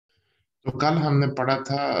तो कल हमने पढ़ा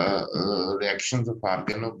था reactions of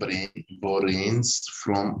ऑर्गेनोबोरेन्स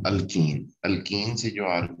from alkyne. Alkyne से जो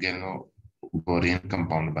ऑर्गेनोबोरेन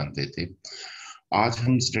कंपाउंड बनते थे। आज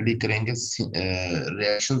हम स्टडी करेंगे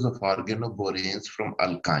reactions of ऑर्गेनोबोरेन्स from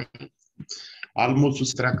alkyne. Almost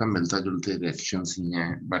उस तरह का मिलता जुलते रिएक्शंस ही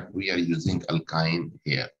हैं, but we are using alkyne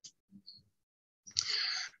hair.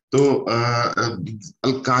 तो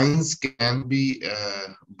alkynes can be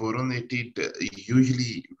boronated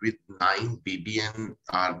usually with 9 ppm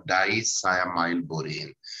or dicyamyl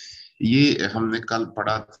borane। ये हमने कल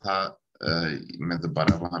पढ़ा था। मैं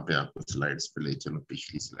दोबारा वहां पे आपको स्लाइड्स पे ले चलो,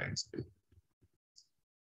 पिछली स्लाइड्स पे।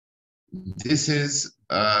 This is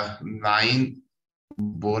 9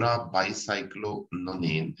 Bora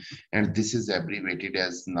बाइसाइक्लोनोनेन and this is abbreviated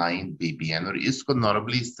as 9 ppm। और इसको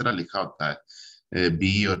नॉर्मली इस तरह लिखा होता है,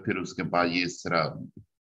 बी, और फिर उसके बाद ये इस तरह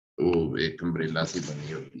वो एक अम्ब्रेला सी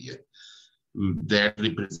बनी होती है, that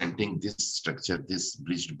representing this structure, this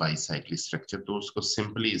bridged bicyclic structure. तो उसको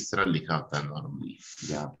सिंपली इस तरह लिखा होता है नॉर्मली,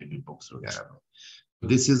 यहाँ पे भी बुक्स वगैरह में।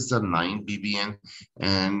 This is the 9 ppm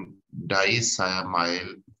and डाइसामाइल,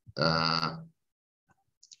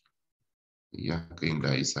 यहाँ कहीं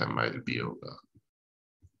डाइसामाइल भी होगा।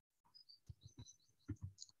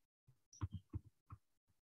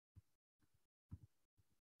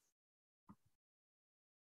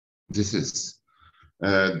 This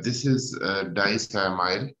is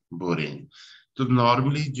डाइसामाइल borane. तो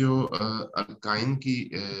नॉर्मली जो अल्काइन की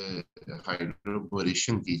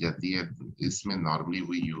हाइड्रोबोरेशन की जाती है, इसमें नॉर्मली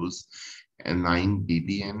वी यूज 9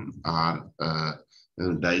 ppm और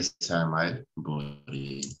डाइसामाइल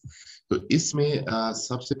बोरेन। तो इसमें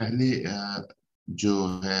सबसे पहले जो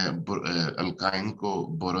है अल्काइन को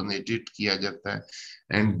बोरोनेटेड किया जाता है,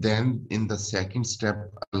 and then in the second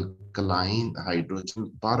step alkaline hydrogen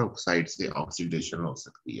peroxide से ऑक्सीडेशन हो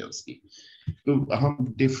सकती है उसकी। तो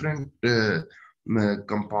हम डिफरेंट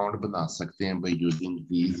कंपाउंड बना सकते हैं बाय यूजिंग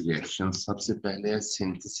दीज रिएक्शंस। सबसे पहले है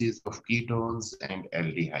synthesis of ketones and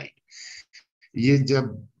aldehyde. ये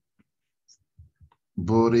जब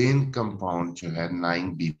बोरेन कंपाउंड जो है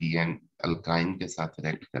 9 ppm अल्काइन के साथ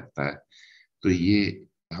रिएक्ट करता है, तो ये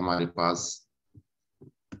हमारे पास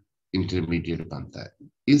इंटरमीडिएट बनता है।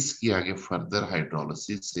 इसके आगे फर्दर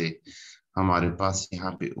हाइड्रोलिसिस से हमारे पास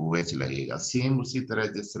यहाँ पे OH लगेगा। सेम उसी तरह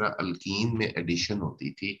जिस तरह अल्कीन में एडिशन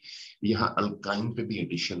होती थी, यहाँ अल्काइन पे भी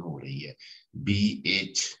एडिशन हो रही है,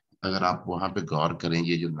 BH। अगर आप वहां पे गौर करें,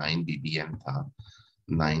 ये जो 9 ppm था,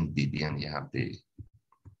 9 ppm यहाँ पे,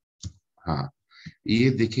 हाँ, ये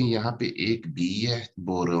देखें यहाँ पे एक बी है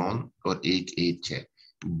बोरोन और एक एच है।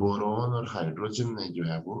 बोरोन और हाइड्रोजन में जो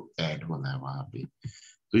है वो ऐड होना है वहां पे।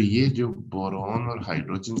 तो ये जो बोरोन और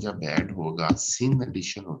हाइड्रोजन जब ऐड होगा, सिन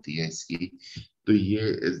एडिशन होती है इसकी, तो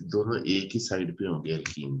ये दोनों एक ही साइड पे होंगे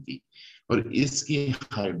अल्कीन की। और इसकी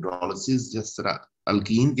हाइड्रोलिसिस जिस तरह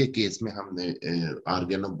अल्कीन के केस में हमने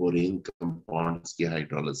ऑर्गेनोबोरेन कंपाउंड्स की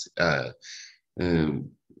हाइड्रोलिसिस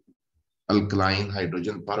अल्कलाइन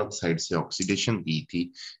हाइड्रोजन परऑक्साइड से ऑक्सीडेशन की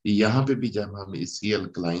थी, यहाँ पे भी जब हम इसी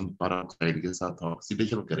अल्कलाइन परऑक्साइड के साथ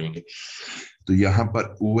ऑक्सीडेशन करेंगे, तो यहाँ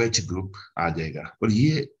पर OH ग्रुप आ जाएगा और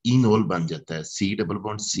ये इनोल बन जाता है, C double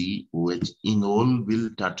bond C OH। Enol will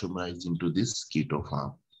टाटोमराइज into this keto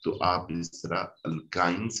form. तो आप इस तरह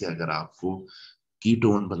अल्काइन से अगर आपको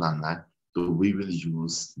कीटोन बनाना है, तो we will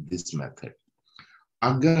use this method.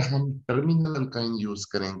 अगर हम टर्मिनल अल्काइन यूज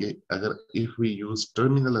करेंगे, अगर if we use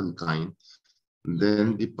terminal alkyne,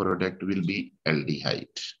 then the product will be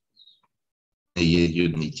aldehyde। ये जो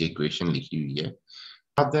नीचे इक्वेशन लिखी हुई है।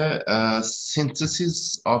 अब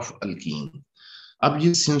सिंथेसिस ऑफ अल्कीन। अब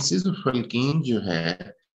ये सिंथेसिस ऑफ अल्कीन जो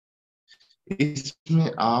है,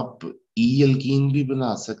 इसमें आप ई अल्कीन भी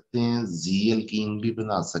बना सकते हैं, जी अल्कीन भी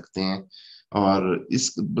बना सकते हैं, और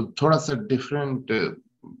इस थोड़ा सा डिफरेंट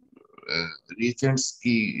रिएजेंट्स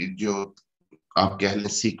की जो आप कह लें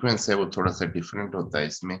सीक्वेंस है, वो थोड़ा सा डिफरेंट होता है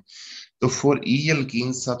इसमें। तो फॉर ई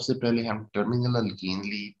अल्कीन सबसे पहले हम टर्मिनल अल्कीन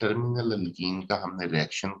ली। टर्मिनल अल्कीन का हमने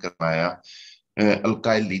रिएक्शन करवाया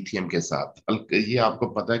अल्काइल लिथियम के साथ। ये आपको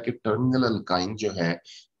पता है कि टर्मिनल अल्काइन जो है,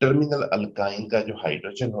 टर्मिनल अल्काइन का जो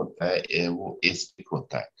हाइड्रोजन होता है वो एसिडिक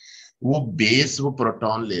होता है। वो बेस वो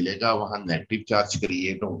प्रोटॉन ले लेगा, वहां नेगेटिव चार्ज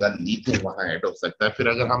क्रिएट होगा, लिथियम वहां ऐड हो सकता है। फिर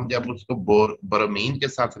अगर हम जब उसको बोरोमीन के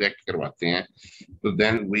साथ रिएक्ट करवाते हैं, तो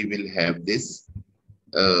then we will have this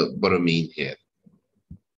बोरोमीन here.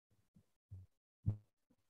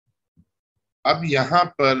 अब यहाँ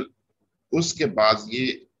पर उसके बाद ये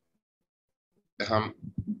हम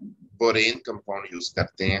बोरेन कंपाउंड यूज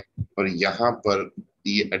करते हैं, और यहाँ पर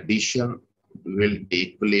ये एडिशन विल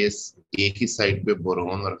टेक प्लेस। एक ही साइड पे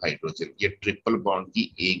बोरोन और हाइड्रोजन, ये ट्रिपल बॉन्ड की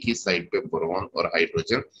एक ही साइड पे बोरोन और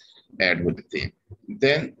हाइड्रोजन ऐड हो जाते हैं।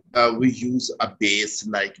 Then we use a base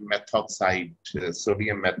like methoxide,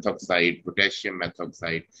 sodium methoxide, potassium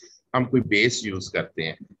methoxide. हम कोई बेस यूज करते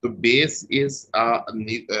हैं तो base is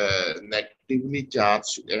negatively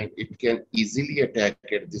charge and it can easily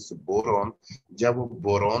attack at this boron. जब वो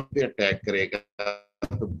बोरॉन पे अटैक करेगा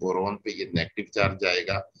तो बोरॉन पे ये नेगेटिव चार्ज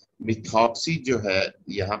आएगा। मिथॉक्सी जो है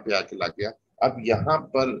यहाँ पे आके लग गया। अब यहाँ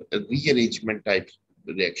पर रीअरेंजमेंट टाइप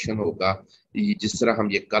रिएक्शन होगा। जिस तरह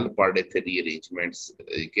हम ये कल पढ़ रहे थे रीअरेंजमेंट्स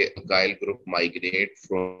के, alkyl group migrate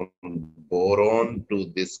from boron to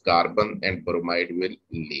this carbon and bromide will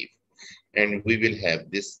leave and we will have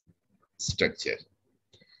this structure.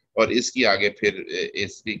 और इसकी आगे फिर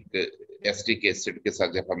एस्टिक एसिड के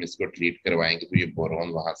साथ जब हम इसको ट्रीट करवाएंगे तो ये बोरॉन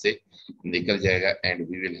वहां से निकल जाएगा and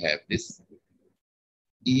we will have this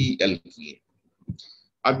E alkyne.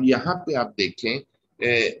 अब यहाँ पे आप देखें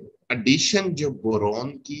एडिशन जो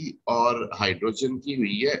बोरॉन की और हाइड्रोजन की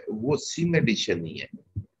हुई है वो सिन एडिशन ही है।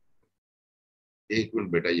 एक मिनट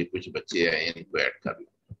बेटा, ये कुछ बच्चे आए हैं, इनको ऐड कर लो।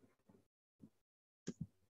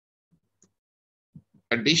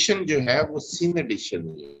 एडिशन जो है वो सिन एडिशन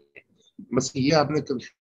ही है। बस ये आपने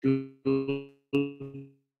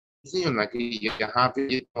नहीं होना कि यहाँ पे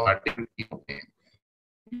ये होते हैं।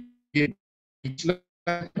 ये पिछला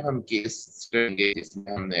हम केस करेंगे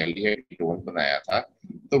जिसमें हमने एल्डिहाइड कीटोन बनाया था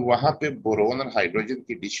तो वहां पे बोरोन और हाइड्रोजन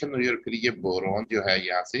की एडिशन हुई और फिर ये बोरोन जो है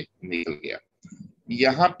यहाँ से निकल गया।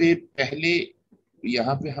 यहाँ पे पहले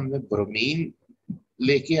यहाँ पे हमने ब्रोमीन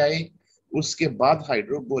लेके आए, उसके बाद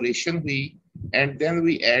हाइड्रोबोरेशन हुई and then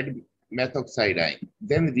we add methoxide ion,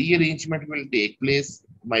 then rearrangement will take place,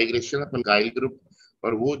 migration of alkyl group,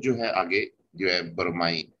 और वो जो है आगे जो है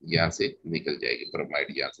ब्रोमाइन यहाँ से निकल जाएगी, ब्रोमाइड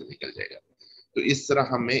यहाँ से निकल जाएगा। तो इस तरह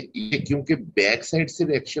हमें ये क्योंकि बैक साइड से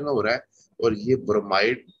रिएक्शन हो रहा है और ये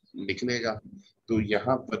ब्रोमाइड निकलेगा तो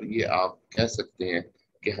यहाँ पर ये आप कह सकते हैं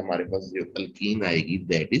कि हमारे पास जो अल्कीन आएगी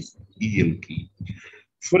that is E alkyne.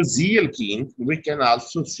 For Z-alkene, we can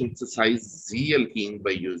also synthesize Z-alkene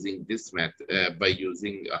by using this method, by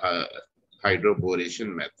using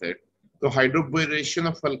hydroboration method. So hydroboration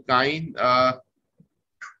of alkyne,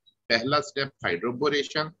 पहला step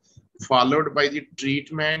hydroboration, followed by the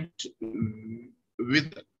treatment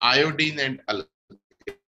with iodine and alkyne.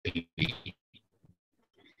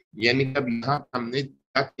 यानी अब यहाँ हमने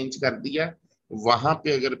क्या change कर दिया, वहां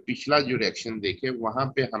पे अगर पिछला जो रिएक्शन देखे वहां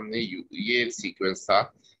पे हमने ये सीक्वेंस था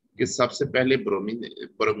कि सबसे पहले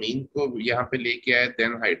ब्रोमीन को यहाँ पे लेके आए,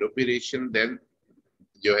 देन हाइड्रोपीरेशन, देन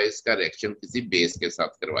जो है इसका रिएक्शन किसी बेस के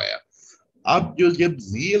साथ करवाया। अब जो जब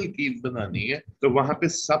Z-alkene बनानी है तो वहां पे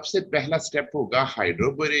सबसे पहला स्टेप होगा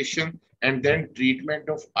hydroboration and then treatment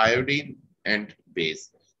of iodine and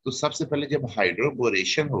base. तो सबसे पहले जब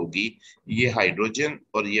हाइड्रोबोरेशन होगी ये हाइड्रोजन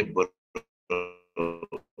और ये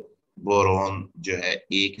बोरॉन जो है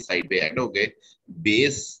एक साइड पे ऐड हो गए,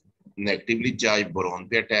 बेस नेगेटिवली चार्ज बोरॉन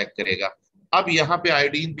पे अटैक करेगा। अब यहाँ पे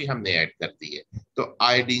आयोडीन भी हमने ऐड कर दी है तो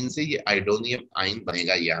आयोडीन से ये आयोडोनियम आयन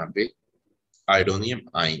बनेगा, यहाँ पे आयोडोनियम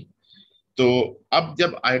आयन। तो अब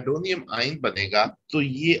जब आयोडोनियम आयन बनेगा तो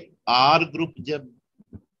ये आर ग्रुप जब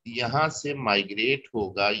यहाँ से माइग्रेट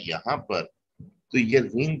होगा यहाँ पर तो ये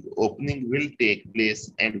ring opening will take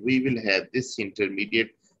place and we will have this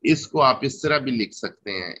intermediate. इसको आप इस तरह भी लिख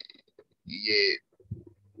सकते हैं, ये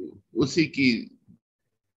उसी की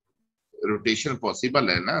रोटेशन पॉसिबल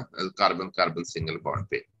है ना कार्बन कार्बन सिंगल बॉन्ड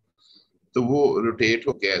पे, तो वो रोटेट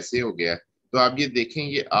होके ऐसे हो गया। तो आप ये देखें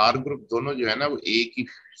ये आर ग्रुप दोनों जो है ना वो एक ही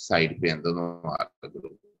साइड पे हैं, दोनों आर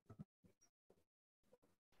ग्रुप।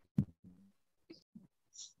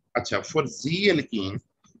 अच्छा, फॉर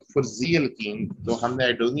जी एल्कीन तो हमने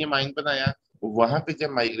आयोडोनियम आयन बनाया, वहां पे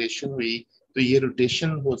जब माइग्रेशन हुई तो ये रोटेशन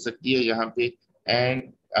हो सकती है यहाँ पे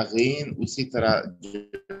एंड अगेन उसी तरह जो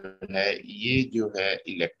है ये जो है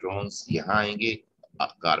इलेक्ट्रॉन्स यहाँ आएंगे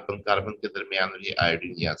कार्बन कार्बन के दरमियान और ये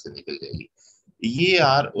आयोडीन यहाँ से निकल जाएगी। ये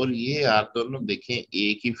आर और ये आर दोनों देखें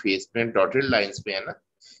एक ही फेस पे, डॉटेड लाइंस पे है ना,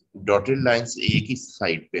 डॉटेड लाइंस एक ही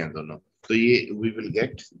साइड पे हैं दोनों। तो ये we will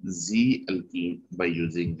get ji alkyne by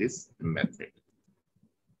using this method.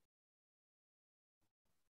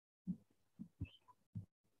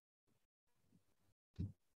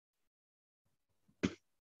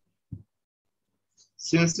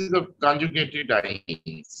 Synthesis of conjugated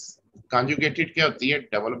ions. Conjugated क्या होती है,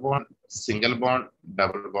 double bond single bond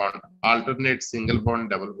double bond, alternate single bond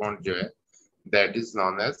double bond जो है that is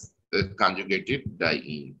known as conjugated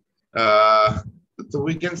diene. So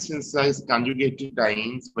we can synthesize conjugated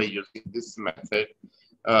dienes by using this method.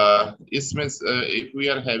 इसमें if we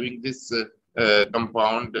are having this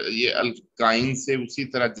compound ये alkyne से उसी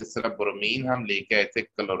तरह जिस तरह bromine हम लेके आए थे,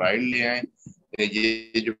 क्लोराइड ले आए,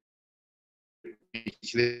 ये जो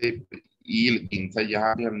पिछले ई एल्कीन था,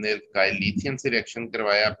 यहाँ पे हमने लिथियम से रिएक्शन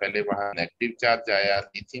करवाया, पहले वहां नेगेटिव चार्ज आया,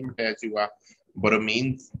 लिथियम अटैच हुआ,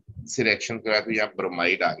 ब्रोमीन से रिएक्शन करवाया तो यहाँ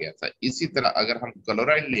ब्रोमाइड आ गया था। इसी तरह अगर हम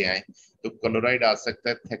क्लोराइड ले आए तो क्लोराइड आ सकता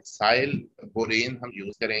है, थेक्साइल बोरेन हम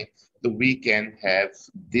यूज करें तो we can have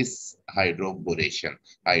this hydroboration,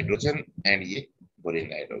 hydrogen and ये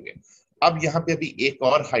बोरेन ऐड हो गया। अब यहाँ पे अभी एक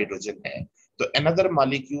और हाइड्रोजन है, तो another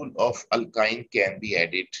molecule of alkyne can be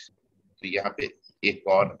added, तो यहाँ पे एक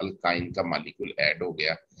और अल्काइन का मॉलिक्यूल ऐड हो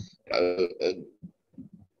गया,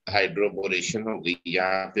 हाइड्रोबोरेशन हो गई,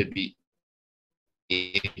 यहाँ पे भी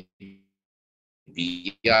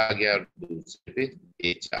बी आ गया और दूसरे पे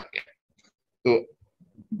एच आ गया। तो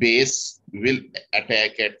base will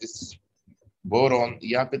attack at this boron,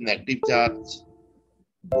 यहाँ पे नेगेटिव चार्ज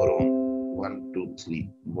बोरॉन 1 2 3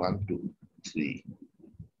 1 2 3,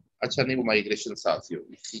 अच्छा नहीं वो माइग्रेशन साथ ही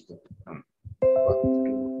होगी, ठीक है 1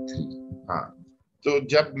 2 3, हाँ। तो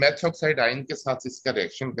जब मेथॉक्साइड आयन के साथ इसका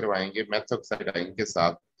रिएक्शन करवाएंगे मेथॉक्साइड आयन के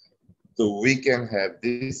साथ, तो we can have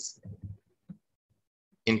this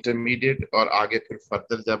intermediate, और आगे फिर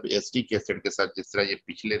फर्दर जब एसिटिक एसिड के साथ, जिस तरह ये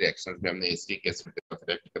पिछले रिएक्शंस में हमने एसिटिक एसिड के साथ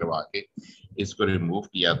रिएक्ट करवा के इसको रिमूव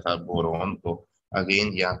किया था बोरॉन को,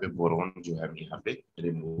 अगेन यहाँ पे बोरॉन जो है हम यहाँ पे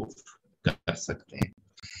रिमूव कर सकते हैं।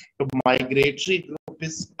 तो माइग्रेटरी ग्रुप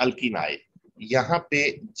इज अल्किनाइल, यहाँ पे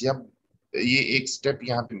जब ये एक स्टेप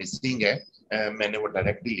यहाँ पे मिसिंग है, मैंने वो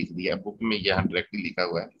डायरेक्टली लिख दिया बुक में, यहाँ डायरेक्टली लिखा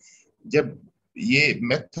हुआ है, जब ये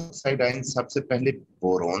मेथॉक्साइड आयन सबसे पहले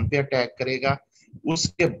बोरॉन पे अटैक करेगा,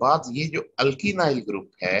 उसके बाद ये जो अल्किनाइल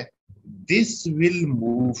ग्रुप है this will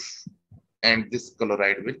move and this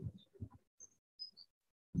chloride will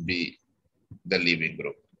be the leaving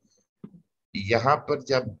group. यहाँ पर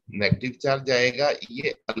जब नेगेटिव चार्ज आएगा ये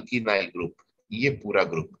अल्किनाइल ग्रुप, ये पूरा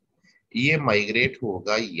ग्रुप ये माइग्रेट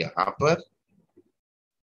होगा यहाँ पर,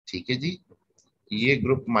 ठीक है जी, ये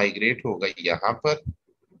ग्रुप माइग्रेट होगा यहाँ पर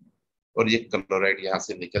और ये क्लोराइड यहाँ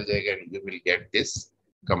से निकल जाएगा and you will get this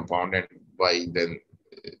compound, and bye then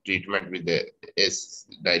treatment with the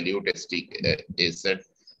dilute acetic acid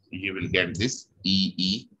you will get this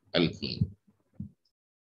EE alkene.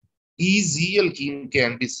 EZ alkene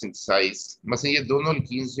can be synthesized, मतलब ये दोनों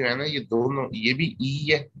alkenes जो है ना, ये दोनों, ये भी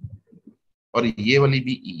E है और ये वाली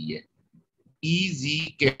भी E है, EZ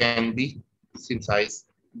can be synthesized,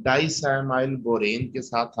 डाइसाइमाइल borane के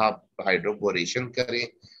साथ आप हाइड्रोबोरेशन करें,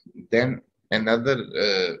 then another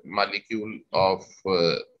molecule of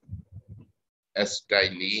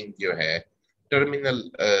एस्टाइलिन जो है, टर्मिनल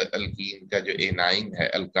अल्कीन का जो एनाइन है,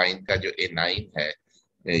 अल्काइन का जो एनाइन है,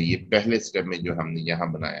 ये पहले स्टेप में जो हमने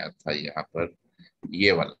यहाँ बनाया था, यहाँ पर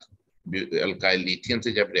ये वाला अल्काइल लिथियम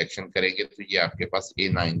से जब रिएक्शन करेंगे तो ये आपके पास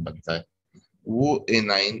एनाइन बनता है, वो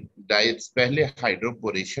एनाइन डाइस पहले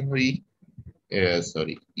हाइड्रोबोरेशन हुई,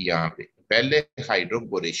 सॉरी यहाँ पे पहले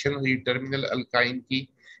हाइड्रोबोरेशन हुई टर्मिनल अल्काइन की,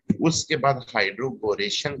 उसके बाद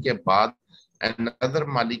हाइड्रोबोरेशन के बाद another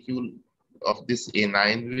molecule of this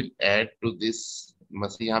anion will add to this,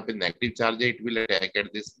 मतलब यहाँ पे नेगेटिव चार्ज है, it will attack at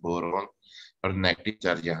this boron और नेगेटिव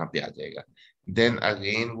चार्ज यहाँ पे आ जाएगा, देन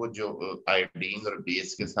अगेन वो जो आयोडीन और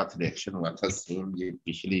बेस के साथ रिएक्शन हुआ था सेम, ये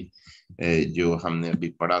पिछली जो हमने अभी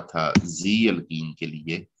पढ़ा था जी एल्कीन के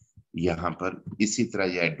लिए, यहाँ पर इसी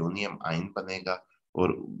तरह ये आयोडोनियम आयन बनेगा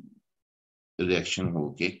और रिएक्शन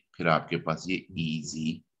होके फिर आपके पास ये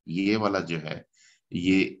EZ, ये वाला जो है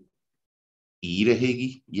ये ई रहेगी,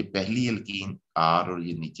 ये पहली एल्कीन आर और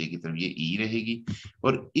ये नीचे की तरफ ये ई रहेगी,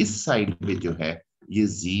 और इस साइड पे जो है ये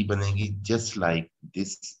जी बनेगी, जस्ट लाइक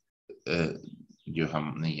दिस जो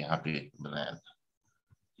हमने यहाँ पे बनाया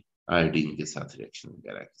था आयोडीन के साथ रिएक्शन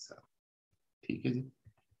वगैरह के साथ, ठीक है जी।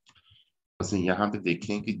 बस यहाँ पे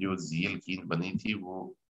देखें कि जो जी एल्कीन बनी थी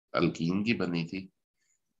वो अल्कीन की बनी थी,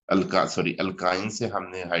 अल्काइन से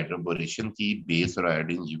हमने हाइड्रोबोरेशन की, बेस और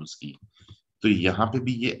आयोडीन यूज की, तो यहाँ पे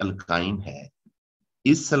भी ये अल्काइन है,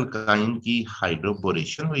 इस अल्काइन की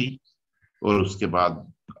हाइड्रोबोरेशन हुई और उसके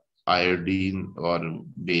बाद आयोडीन और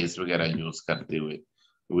बेस वगैरह यूज करते हुए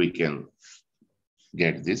we can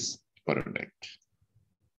get this product.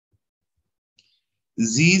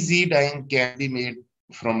 ZZ dine can be made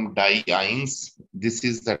from डाइआइंस, this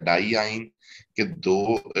is the डाइआइन के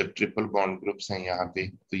दो ट्रिपल बॉन्ड ग्रुप्स हैं यहाँ पे,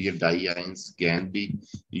 तो ये डाइआइंस can be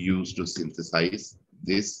used to synthesise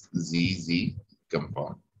this ZZ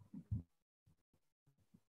compound.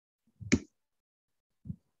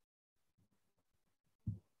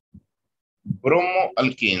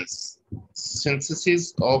 ब्रोमोअल्केन्स,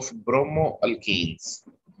 synthesis of ब्रोमोअल्केन्स,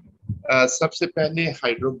 सबसे पहले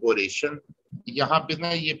हाइड्रोबोरेशन, यहाँ पे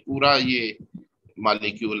ना ये पूरा ये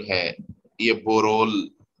मॉलिक्यूल है, ये बोरोल,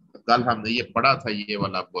 कल हमने ये पढ़ा था, ये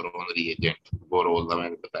वाला बोरोन रिएजेंट बोरोल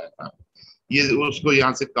मैंने बताया था, ये उसको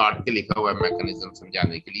यहाँ से काट के लिखा हुआ है मैकेनिज्म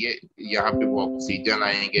समझाने के लिए। यहाँ पे वो ऑक्सीजन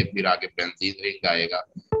आएंगे, फिर आगे बेंजीन रिंग आएगा,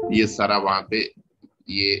 ये सारा वहां पे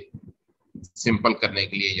ये सिंपल करने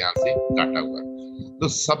के लिए यहाँ से काटा हुआ है। तो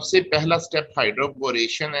सबसे पहला step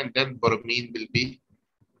hydroboration and than bromine will be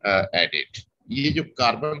added. ये जो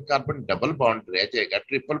कार्बन कार्बन डबल बॉन्ड रह जाएगा,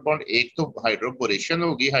 ट्रिपल बॉन्ड, एक तो हाइड्रोबोरेशन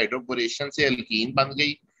होगी, हाइड्रोबोरेशन से अल्कीन बन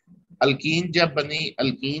गई, अल्कीन जब बनी,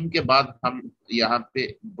 अल्कीन के बाद हम यहाँ पे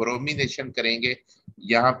ब्रोमिनेशन करेंगे,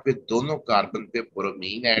 यहाँ पे दोनों कार्बन पे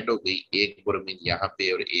ब्रोमीन ऐड हो गई, एक ब्रोमीन यहाँ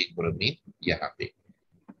पे और एक ब्रोमीन यहाँ पे।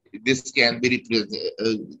 This can be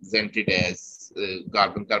represented as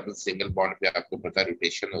carbon carbon single bond पे आपको पता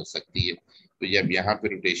रोटेशन हो सकती है, तो जब यहाँ पे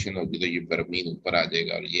रोटेशन होगी तो ये ब्रोमीन ऊपर आ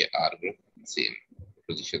जाएगा और ये आर ग्रुप सेम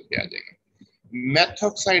पोजीशन पे आ जाएगा।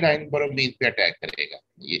 मेथॉक्साइड आयन ब्रोमीन पे अटैक करेगा,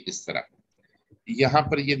 ये इस तरह, यहाँ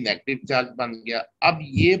पर ये नेगेटिव चार्ज बन गया। अब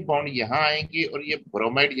ये बॉन्ड यहाँ आएंगे और ये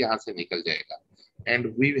ब्रोमाइड यहाँ से निकल जाएगा and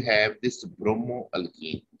we have this bromo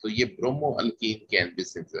alkyne. तो ये bromo alkyne can be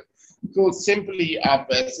synthesized. तो सिंपली आप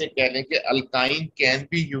ऐसे कह लें कि alkyne can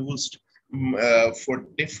be used for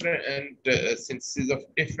different synthesis of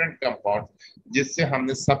different compound, जिससे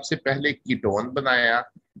हमने सबसे पहले कीटोन बनाया,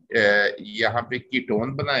 यहाँ पे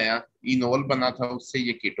कीटोन बनाया, इनोल बना था, उससे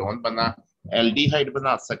ये कीटोन बना, एल्डिहाइड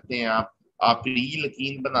बना सकते हैं आप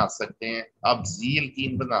रीलकीन बना सकते हैं, आप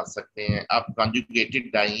जीलकीन बना सकते हैं, आप कंजुगेटेड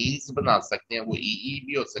डाइन्स बना सकते हैं, वो ई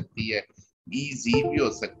भी हो सकती है, जी भी हो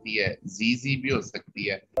सकती है, जी भी हो सकती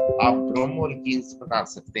है, आप ब्रोमोल्कीन्स बना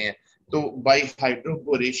सकते हैं। तो bye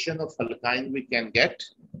hydroboration of alkyne we can get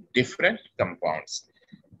different compounds.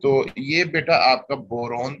 तो ये बेटा आपका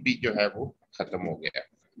बोरोन भी जो है वो खत्म हो गया।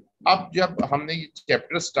 अब जब हमने ये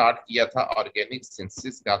चैप्टर स्टार्ट किया था ऑर्गेनिक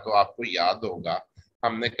सिंथेसिस का, तो आपको याद होगा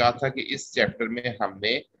हमने कहा था कि इस चैप्टर में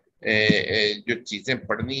हमने जो चीजें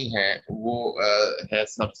पढ़नी है वो है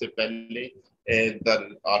सबसे पहले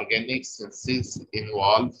the organic synthesis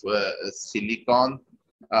involve silicon,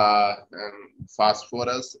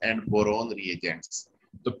 phosphorus and boron reagents.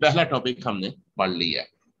 तो पहला टॉपिक हमने पढ़ लिया।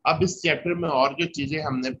 अब इस चैप्टर में और जो चीजें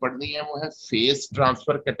हमने पढ़नी है वो है फेस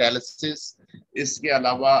ट्रांसफर कैटालिसिस, इसके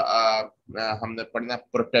अलावा हमने पढ़ना है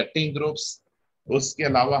प्रोटेक्टिंग ग्रुप्स, उसके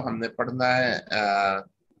अलावा हमने पढ़ना है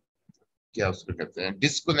क्या उसको कहते हैं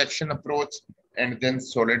disconnection approach and then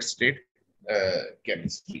solid state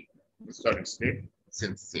chemistry, solid state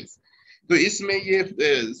synthesis. तो इसमें ये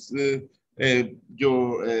जो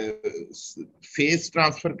phase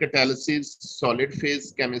transfer catalysis, solid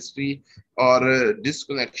phase chemistry और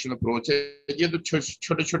डिस्कनेक्शन अप्रोच है, ये तो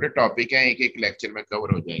छोटे छोटे टॉपिक हैं, एक एक लेक्चर में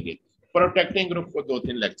कवर हो जाएंगे। प्रोटेक्टिंग ग्रुप को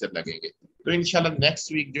 2-3 लेक्चर लगेंगे, तो इंशाल्लाह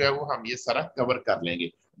नेक्स्ट वीक जो है वो हम ये सारा कवर कर लेंगे।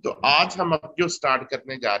 तो आज हम अब जो स्टार्ट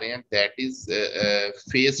करने जा रहे हैं that is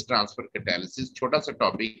phase transfer catalysis. छोटा सा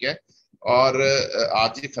टॉपिक है और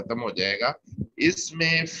आज ही खत्म हो जाएगा।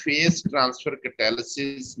 इसमें फेज ट्रांसफर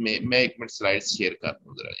कैटालिसिस में मैं एक मिनट स्लाइड्स शेयर कर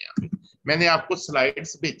दूं जरा। यहाँ पे मैंने आपको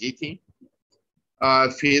स्लाइड्स भेजी थी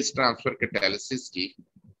फेज ट्रांसफर कैटालिसिस की,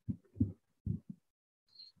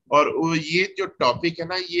 और ये जो टॉपिक है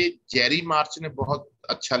ना ये जेरी मार्च ने बहुत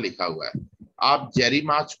अच्छा लिखा हुआ है, आप जेरी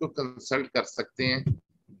मार्च को कंसल्ट कर सकते हैं।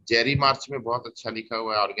 जेरी मार्च में बहुत अच्छा लिखा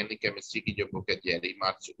हुआ है, ऑर्गेनिक केमिस्ट्री की जो बुक है जेरी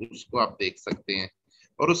मार्च, उसको आप देख सकते हैं।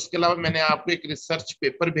 और उसके अलावा मैंने आपको एक रिसर्च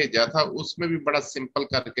पेपर भेजा था, उसमें भी बड़ा सिंपल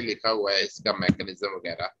करके लिखा हुआ है इसका मैकेनिज्म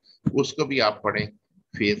वगैरह, उसको भी आप पढ़ें,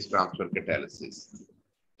 फेज ट्रांसफर कैटालिसिस।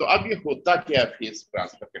 तो अब ये होता क्या है फेज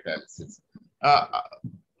ट्रांसफर कैटालिसिस?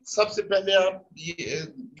 सबसे पहले आप ये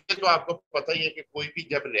तो आपको पता ही है कि कोई भी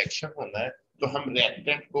जब रिएक्शन होना है तो हम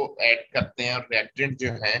रिएक्टेंट को ऐड करते हैं और रिएक्टेंट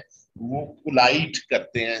जो है वो कोलाइड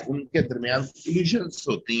करते हैं, उनके दरमियान कोलिजन्स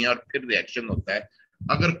होती हैं और फिर रिएक्शन होता है।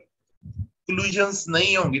 अगर कोलिजन्स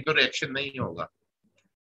नहीं होंगी तो रिएक्शन नहीं होगा,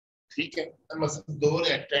 ठीक है। मतलब दो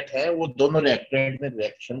रिएक्टेंट है, वो दोनों रिएक्टेंट में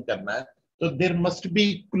रिएक्शन करना है, तो there must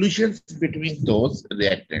be collisions between those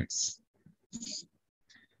reactants.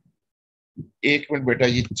 एक मिनट बेटा,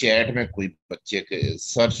 ये चैट में कोई बच्चे के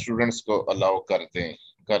सर स्टूडेंट्स को अलाउ कर दें,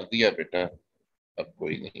 कर दिया बेटा, अब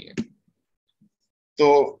कोई नहीं है। तो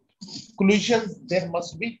collision, there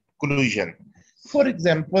must be collision. For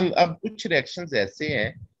example अब कुछ रिएक्शंस ऐसे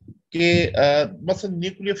हैं कि मतलब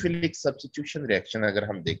न्यूक्लियोफिलिक सब्स्टिट्यूशन रिएक्शन अगर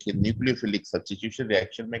हम देखें, न्यूक्लियोफिलिक सब्स्टिट्यूशन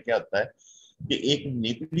रिएक्शन में क्या होता है कि एक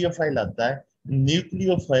न्यूक्लियोफाइल आता है,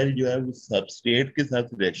 न्यूक्लियोफाइल जो है वो सबस्ट्रेट के साथ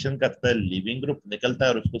रिएक्शन करता है, लिविंग ग्रुप निकलता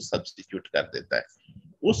है और उसको सब्स्टिट्यूट कर देता है।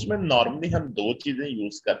 उसमें नॉर्मली हम दो चीजें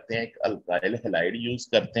यूज करते हैं, एक अल्काइल हैलाइड यूज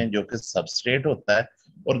करते हैं जो कि सबस्ट्रेट होता है,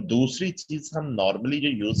 और दूसरी चीज हम नॉर्मली जो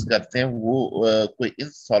यूज करते हैं वो कोई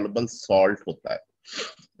इनसॉल्युबल सॉल्ट होता है।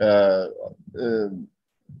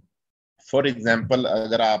 फॉर एग्जाम्पल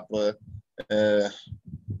अगर आप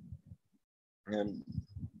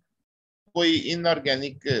कोई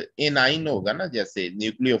इनऑर्गेनिक एनाइन होगा ना, जैसे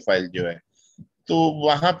न्यूक्लियोफाइल जो है, तो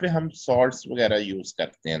वहां पे हम सॉल्ट्स वगैरह यूज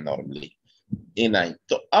करते हैं नॉर्मली, एनाइन।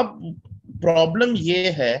 तो अब प्रॉब्लम ये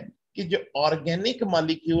है कि जो ऑर्गेनिक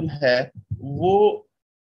मॉलिक्यूल है वो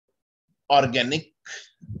ऑर्गेनिक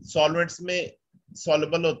सॉल्वेंट्स में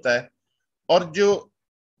सॉल्युबल होता है, और जो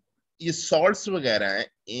ये सॉल्ट्स वगैरह हैं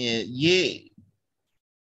ये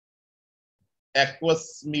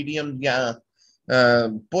एक्वस मीडियम या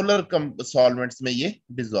पोलर सॉल्वेंट्स में ये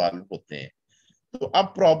डिसॉल्व होते हैं। तो अब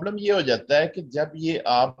प्रॉब्लम ये हो जाता है कि जब ये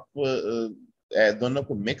आप दोनों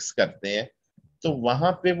को मिक्स करते हैं तो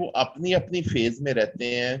वहां पे वो अपनी अपनी फेज में रहते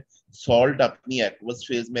हैं। सॉल्ट अपनी एक्वस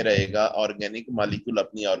फेज में रहेगा, ऑर्गेनिक मॉलिक्यूल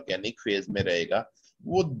अपनी ऑर्गेनिक फेज में रहेगा।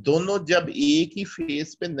 वो दोनों जब एक ही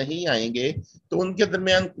फेज पे नहीं आएंगे तो उनके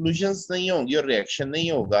दरमियान कोलिजन्स नहीं होंगी और रिएक्शन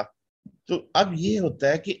नहीं होगा। तो अब ये होता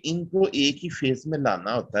है कि इनको एक ही फेज में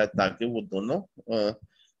लाना होता है ताकि वो दोनों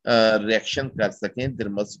रिएक्शन कर सकें, there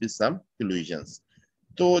must be some collisions.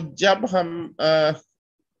 तो जब हम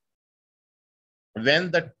when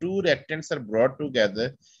the two reactants are brought together,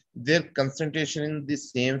 their concentration in the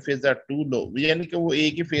same phase are too low, यानी कि वो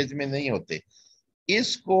एक ही फेज में नहीं होते।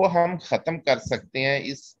 इसको हम खत्म कर सकते हैं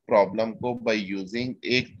इस प्रॉब्लम को बाय यूजिंग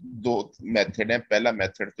एक दो मेथड है। पहला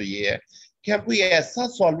मेथड तो ये है कि हम कोई ऐसा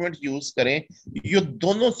सॉल्वेंट यूज करें जो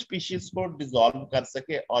दोनों स्पीशीज को डिसॉल्व कर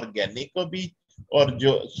सके, ऑर्गेनिक को भी और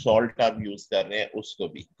जो सॉल्ट आप यूज कर रहे हैं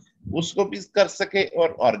उसको भी कर सके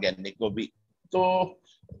और ऑर्गेनिक को भी। तो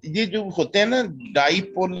ये जो होते हैं ना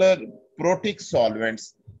डाइपोलर प्रोटिक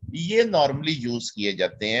सॉल्वेंट्स, ये नॉर्मली यूज किए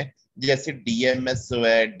जाते हैं, जैसे डीएमएस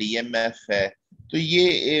है, डीएमएफ है। तो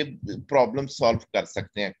ये प्रॉब्लम सॉल्व कर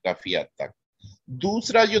सकते हैं काफी हद तक।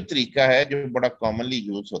 दूसरा जो तरीका है जो बड़ा कॉमनली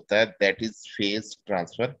यूज होता है, that is phase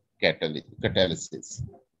transfer catalysis.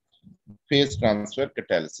 Phase transfer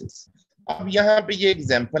catalysis. अब यहाँ पे ये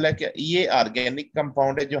एग्जांपल है कि ये ऑर्गेनिक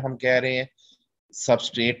कंपाउंड है जो हम कह रहे हैं,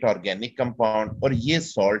 सबस्ट्रेट ऑर्गेनिक कंपाउंड, और ये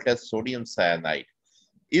सॉल्ट है सोडियम साइनाइड।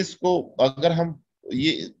 इसको अगर हम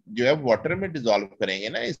ये जो है वाटर में डिसॉल्व करेंगे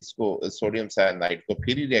ना, इसको सोडियम साइनाइड को,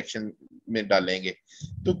 फिर ही रिएक्शन में डालेंगे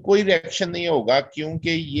तो कोई रिएक्शन नहीं होगा, क्योंकि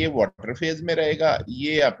ये वाटर फेज में रहेगा,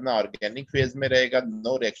 ये अपना ऑर्गेनिक फेज में रहेगा।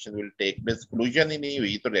 No reaction will take place, collision ही नहीं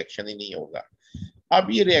हुई तो रिएक्शन ही नहीं होगा।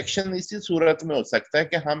 अब ये रिएक्शन इसी सूरत में हो सकता है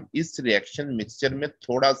कि हम इस रिएक्शन मिक्सचर में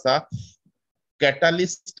थोड़ा सा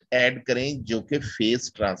कैटालिस्ट ऐड करें जो कि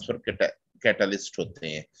फेज ट्रांसफर कैटालिस्ट होते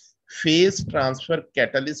हैं। फेज ट्रांसफर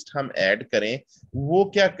कैटालिस्ट हम ऐड करें, वो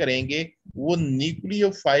क्या करेंगे, वो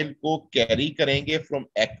न्यूक्लियोफाइल को कैरी करेंगे from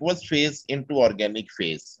aqueous phase into organic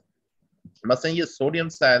phase. मसलन ये सोडियम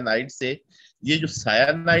साइनाइड से ये जो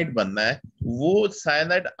साइनाइड बनना है, वो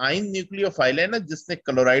साइनाइड आयन न्यूक्लियोफाइल है ना, जिसने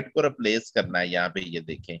क्लोराइड को रिप्लेस करना है। यहाँ पे ये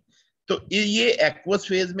देखें तो ये एक्वस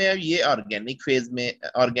फेज में है, ये ऑर्गेनिक फेज में,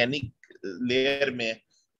 ऑर्गेनिक लेयर में।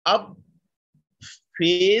 अब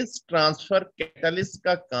फेज ट्रांसफर कैटालिस्ट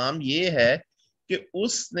का काम ये है कि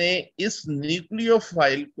उसने इस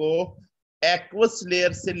न्यूक्लियोफाइल को एक्वस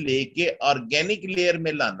लेयर से लेके ऑर्गेनिक लेयर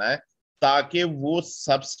में लाना है ताकि वो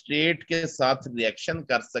सबस्ट्रेट के साथ रिएक्शन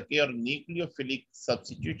कर सके और न्यूक्लियोफिलिक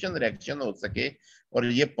सब्स्टिट्यूशन रिएक्शन हो सके और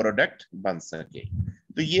ये प्रोडक्ट बन सके।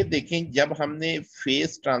 तो ये देखें, जब हमने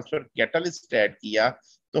फेज ट्रांसफर कैटालिस्ट ऐड किया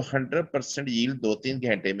तो 100% यील्ड 2-3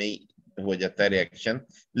 घंटे में ही हो जाता है रिएक्शन।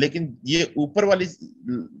 लेकिन ये ऊपर वाली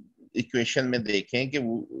इक्वेशन में देखें कि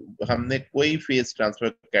हमने कोई फेज ट्रांसफर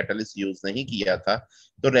कैटालिस्ट यूज नहीं किया था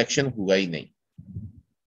तो रिएक्शन हुआ ही नहीं।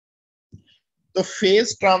 तो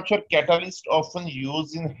phase transfer catalyst often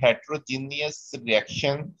used in heterogeneous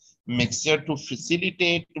reaction mixture to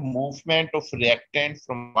facilitate movement of reactant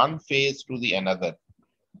from one phase to the another.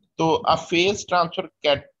 So a phase transfer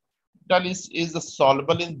catalyst is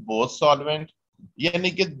soluble in both solvent, यानी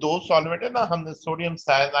कि दो solvent है ना, हमने sodium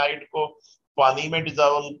cyanide को पानी में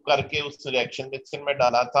dissolve करके उस रिएक्शन मिक्सर में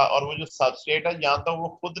डाला था, और वो जो सबस्ट्रेट है या तो वो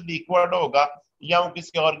खुद लिक्विड होगा या वो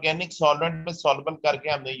किसी ऑर्गेनिक सॉल्वेंट में सॉल्युबल करके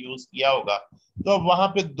हमने यूज किया होगा। तो वहां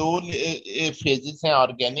पे दो फेजेस हैं,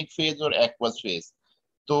 ऑर्गेनिक फेज और एक्वस फेज।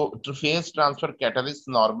 तो phase transfer catalyst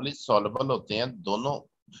normally soluble होते हैं दोनों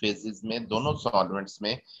फेजेस में, दोनों सॉल्वेंट्स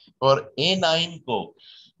में। और A9 को,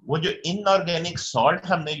 वो जो इनऑर्गेनिक सॉल्ट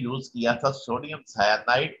हमने यूज किया था सोडियम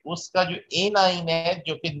साइनाइड, उसका जो A9 है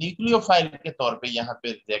जो कि न्यूक्लियोफाइल के तौर पे यहाँ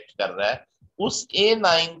पे रिएक्ट कर रहा है, उस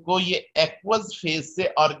A9 को ये एक्वस फेज से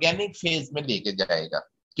ऑर्गेनिक फेज में लेके जाएगा,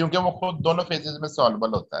 क्योंकि वो खुद दोनों फेजेस में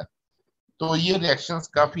सॉल्युबल होता है। तो ये रिएक्शंस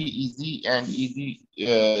काफी easy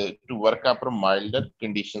to work upper milder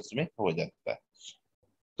conditions में हो जाता है।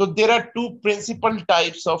 तो there are to principal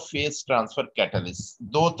types of phase transfer catalyst.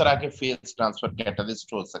 दो तरह के फेज ट्रांसफर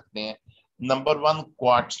कैटालिस्ट हो सकते हैं। नंबर वन,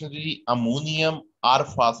 क्वाटरनरी अमोनियम और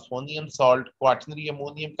फास्फोनियम सॉल्ट। क्वाटरनरी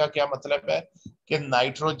अमोनियम का क्या मतलब है कि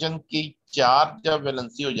नाइट्रोजन की चार्ज जब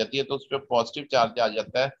वैलेंसी हो जाती है तो उस पर पॉजिटिव चार्ज आ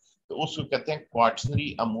जाता है, तो उसको कहते हैं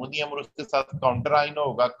क्वाटरनरी अमोनियम, और उसके साथ काउंटर आयन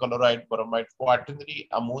होगा क्लोराइड ब्रोमाइड। क्वाटरनरी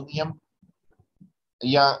अमोनियम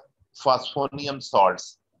या फास्फोनियम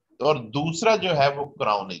सॉल्ट्स। और दूसरा जो है वो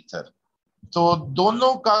क्राउन ईथर। तो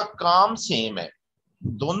दोनों का काम सेम है,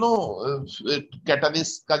 दोनों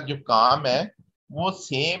कैटालिस्ट का जो काम है वो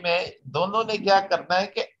सेम है। दोनों ने क्या करना है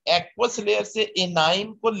कि एक्वस लेयर से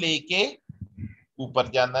एनाइन को लेके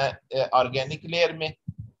ऊपर जाना है ऑर्गेनिक लेयर में।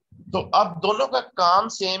 तो अब दोनों का काम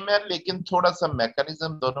सेम है, लेकिन थोड़ा सा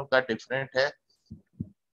मैकेनिज्म दोनों का डिफरेंट है।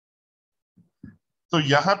 तो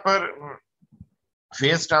यहाँ पर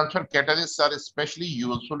phase transfer catalysts are especially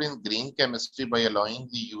useful in green chemistry by allowing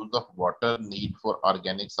the use of water need for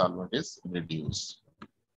organic solvent is reduced.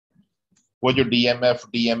 वो जो डीएमएफ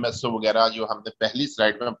डीएमएसओ वगैरह जो हमने पहली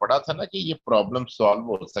स्लाइड में पढ़ा था ना कि ये प्रॉब्लम सॉल्व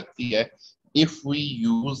हो सकती है if we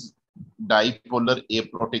use dipolar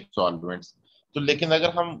aprotic solvents. तो लेकिन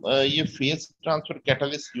अगर हम ये फेज ट्रांसफर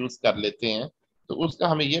कैटलिस्ट यूज कर लेते हैं तो उसका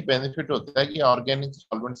हमें ये बेनिफिट होता है कि ऑर्गेनिक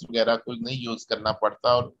सॉल्वेंट्स वगैरह को नहीं यूज करना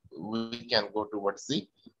पड़ता और we can go towards the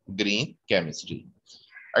green chemistry.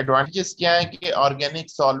 Advantages क्या है कि ऑर्गेनिक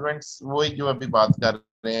सॉल्वेंट्स वो जो अभी बात कर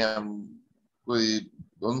रहे हैं हम, कोई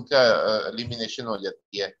उनका एलिमिनेशन हो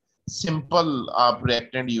जाती है। सिंपल आप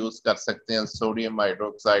रिएक्टेंट यूज कर सकते हैं, sodium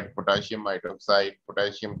hydroxide, potassium hydroxide,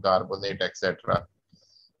 potassium carbonate etcetera.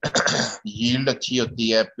 Yield अच्छी होती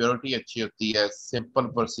है, प्योरिटी अच्छी होती है, सिंपल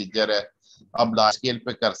प्रोसीजर है, आप लार्ज स्केल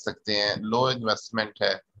पे कर सकते हैं, लो इन्वेस्टमेंट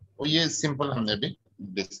है। तो ये सिंपल हमने भी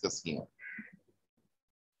डिस्कस किया।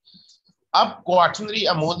 अब क्वाटरनरी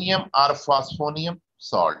अमोनियम और फास्फोनियम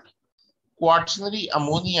सॉल्ट। क्वाटरनरी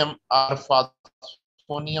अमोनियम और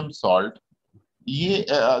फास्फोनियम सॉल्ट, ये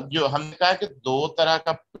जो हमने कहा कि दो तरह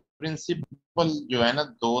का प्रिंसिपल जो है ना,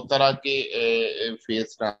 दो तरह के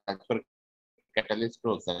फेज ट्रांसफर कैटलिस्ट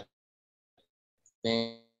हो सकते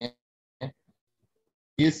हैं।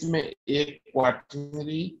 इसमें एक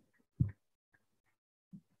क्वाटरनरी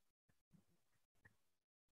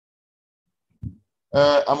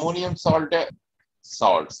अमोनियम सॉल्ट है।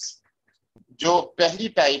 सॉल्ट्स जो पहली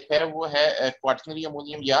टाइप है वो है क्वाटरनरी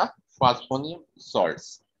अमोनियम या फास्फोनियम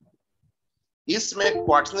सॉल्ट्स। इसमें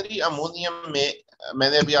क्वाटरनरी अमोनियम में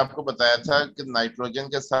मैंने अभी आपको बताया था कि नाइट्रोजन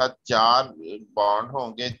के साथ 4 बॉन्ड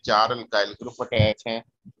होंगे, 4 अल्काइल ग्रुप अटैच हैं,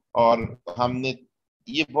 और हमने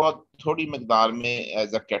ये बहुत थोड़ी मकदार में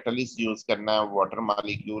एज अ कैटलिस्ट यूज करना है वाटर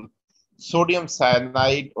मॉलिक्यूल सोडियम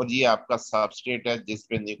साइनाइड, और ये आपका सबस्ट्रेट है जिस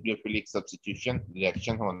पे न्यूक्लियोफिलिक सब्स्टिट्यूशन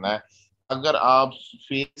रिएक्शन होना है। अगर आप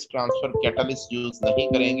फेज ट्रांसफर कैटलिस्ट यूज नहीं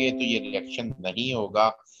करेंगे तो ये रिएक्शन नहीं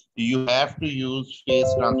होगा। You have to use phase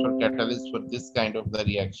transfer catalyst for this kind of the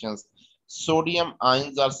reactions. Sodium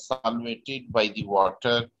ions are solvated by the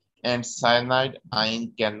water and cyanide ion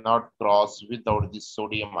cannot cross without the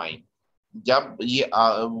sodium ion. जब ये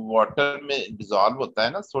water में dissolve होता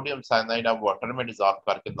है ना, sodium cyanide आप water में dissolve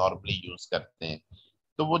करके normally use करते हैं,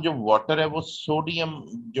 तो वो जो वाटर है वो सोडियम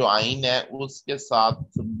जो आयन है उसके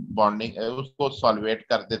साथ बॉन्डिंग उसको सॉल्वेट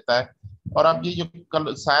कर देता है। और अब ये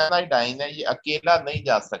जो साइनाइड आयन है ये अकेला नहीं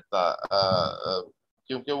जा सकता,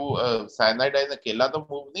 क्योंकि वो साइनाइड आयन अकेला तो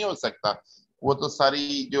मूव नहीं हो सकता, वो तो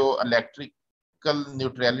सारी जो electrical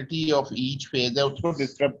neutrality of each phase है उसको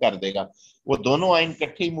डिस्टर्ब कर देगा। वो दोनों आयन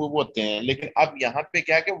इकट्ठे ही मूव होते हैं, लेकिन अब यहाँ पे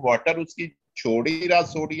क्या है कि वाटर उसकी छोड़ ही रहा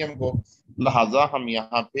सोडियम को, लिहाजा हम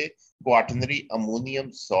यहाँ पे क्वाटरनरी अमोनियम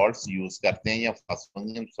सॉल्ट्स यूज करते हैं या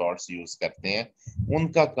फास्फोनियम सॉल्ट्स यूज करते हैं।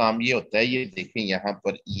 उनका काम ये होता है, ये देखें यहाँ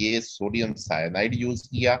पर ये सोडियम साइनाइड यूज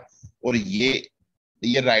किया, और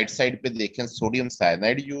ये राइट साइड पे देखें सोडियम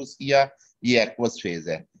साइनाइड यूज किया, ये एक्वस फेज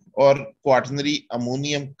है, और क्वाटरनरी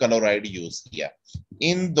अमोनियम क्लोराइड यूज किया।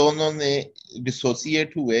 इन दोनों ने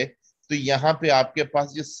डिसोसिएट हुए, तो यहाँ पे आपके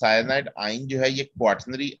पास ये साइनाइड आयन जो है ये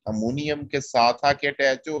क्वाटरनरी अमोनियम के साथ आके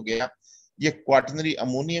अटैच हो गया। ये क्वाटरनरी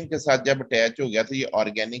अमोनियम के साथ जब अटैच हो गया तो ये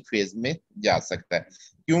ऑर्गेनिक फेज में जा सकता है,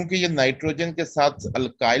 क्योंकि ये नाइट्रोजन के साथ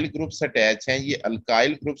अल्काइल ग्रुप्स अटैच हैं। ये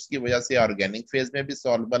अल्काइल ग्रुप्स की वजह से ऑर्गेनिक फेज में भी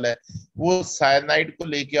सॉल्युबल है, वो साइनाइड को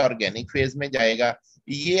लेके ऑर्गेनिक फेज में जाएगा।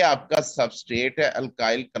 ये आपका सबस्ट्रेट है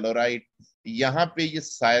अल्काइल क्लोराइड। यहाँ पे ये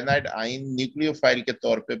साइनाइड आयन न्यूक्लियोफाइल के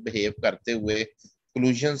तौर पे बिहेव करते हुए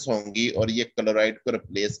क्लूजन्स होंगी और ये क्लोराइड को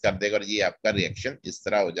रिप्लेस कर देगा, और ये आपका रिएक्शन इस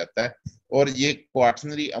तरह हो जाता है। और ये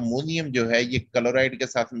क्वाटरनरी अमोनियम जो है ये क्लोराइड के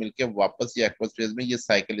साथ मिलकर वापस ये एक्वस फेज में ये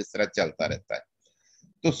साइकिल इस तरह चलता रहता है।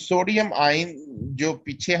 तो सोडियम आयन जो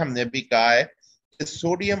पीछे हमने भी कहा है,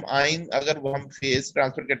 सोडियम आयन अगर वो हम फेज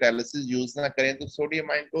ट्रांसफर कैटालिसिस यूज ना करें तो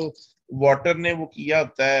सोडियम आयन को वाटर ने वो किया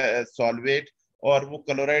होता है सॉल्वेट, और वो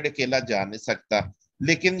क्लोराइड अकेला जा नहीं सकता।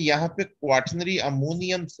 लेकिन यहाँ पे क्वाटरनरी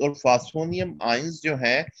अमोनियम और फास्फोनियम आयंस जो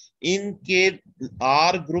हैं, इनके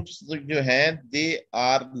आर ग्रुप्स जो हैं they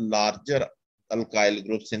are larger alkyl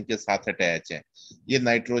groups इनके साथ अटैच है। ये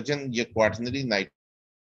नाइट्रोजन, ये क्वाटरनरी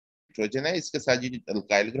नाइट्रोजन है, इसके साथ ये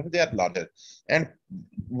alkyl group they are larger and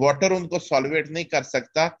water उनको सॉल्वेट नहीं कर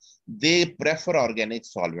सकता, दे प्रेफर ऑर्गेनिक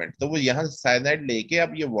सॉल्वेंट। तो वो यहाँ साइनाइड लेके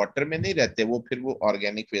अब ये वाटर में नहीं रहते, वो फिर वो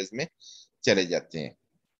ऑर्गेनिक फेज में चले जाते हैं।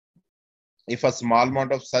 If a small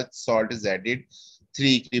amount of such salt is added,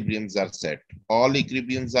 three equilibriums are set. All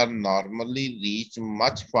equilibriums are normally reached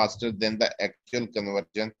much faster than the actual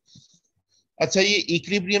conversion. अच्छा, ये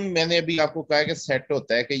इक्विलिब्रियम मैंने अभी आपको कहा कि सेट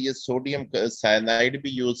होता है कि ये सोडियम साइनाइड भी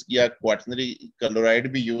यूज किया, क्वाटरनरी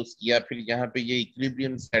क्लोराइड भी यूज किया, फिर यहाँ पे ये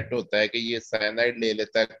इक्विलिब्रियम सेट होता है कि ये साइनाइड ले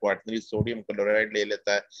लेता है, क्वाटरनरी सोडियम क्लोराइड ले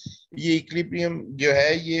लेता है। ये इक्विलिब्रियम जो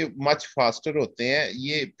है ये मच फास्टर होते हैं।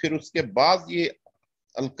 ये फिर उसके बाद ये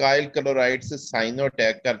अल्काइल क्लोराइड से साइनो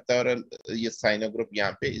अटैक करता है और ये साइनो ग्रुप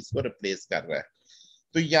यहाँ पे इसको रिप्लेस कर रहा है।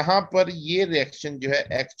 तो यहाँ पर ये रिएक्शन जो है,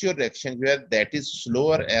 एक्चुअल रिएक्शन जो है, that is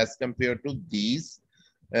slower as compare to these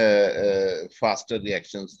faster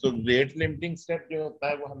reactions. तो रेट लिमिटिंग स्टेप जो होता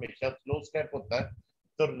है वो हमेशा स्लो स्टेप होता है।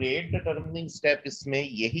 तो रेट डिटरमिनिंग स्टेप इसमें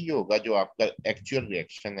यही होगा जो आपका एक्चुअल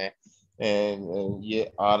रिएक्शन है,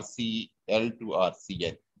 ये RCl to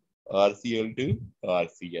RCl, RCl to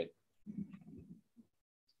RCl।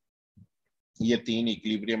 ये तीन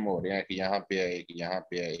इक्विलिब्रियम हो रहे हैं कि यहाँ पे है, एक यहाँ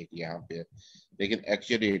पे है, एक यहाँ पे है, लेकिन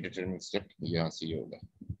एक्चुअली डिटरमिनिंग स्टेप यहाँ से होगा।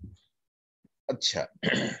 अच्छा,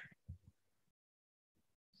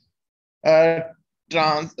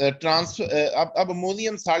 अब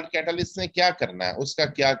अमोनियम साल्ट कैटलिस्ट ने क्या करना है, उसका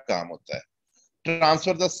क्या काम होता है?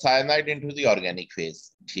 Transfer the cyanide into the organic phase.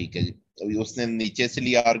 ठीक है जी, उसने नीचे से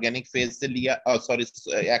लिया, ऑर्गेनिक फेज से लिया, सॉरी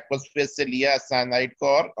एक्वस फेज से लिया साइनाइड को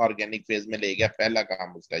और ऑर्गेनिक फेज में ले गया। पहला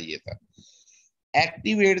काम उसका ये था।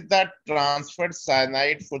 Activate the transferred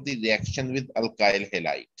cyanide for the reaction with alkyl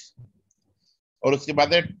halide, और उसके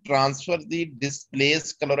बाद है transfer the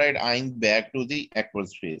displaced chloride ion back to the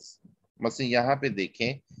aqueous phase। मतलब यहाँ पे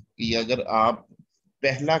देखें कि अगर आप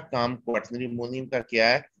पहला काम क्वाटरनरी अमोनियम का क्या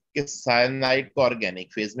है कि साइनाइड को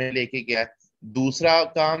ऑर्गेनिक फेज में लेके गया। दूसरा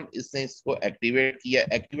काम इसने इसको एक्टिवेट किया।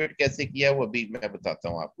 एक्टिवेट कैसे किया वो अभी मैं बताता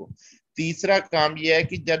हूँ आपको। तीसरा काम यह है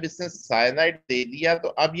कि जब इसने साइनाइड दे दिया तो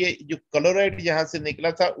अब ये जो क्लोराइड यहां से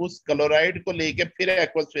निकला था उस क्लोराइड को लेके फिर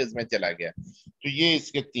एक्वस फेज में चला गया। तो ये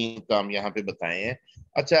इसके तीन काम यहाँ पे बताए हैं।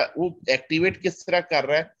 अच्छा, वो एक्टिवेट किस तरह कर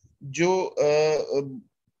रहा है? जो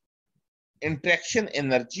इंट्रैक्शन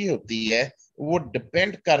एनर्जी होती है वो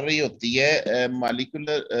डिपेंड कर रही होती है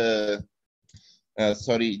मॉलिक्यूलर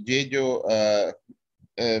सॉरी ये जो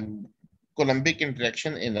कोलम्बिक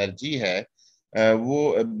इंट्रैक्शन एनर्जी है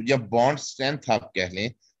वो, या बॉन्ड स्ट्रेंथ आप कह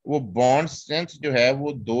लें, वो बॉन्ड स्ट्रेंथ जो है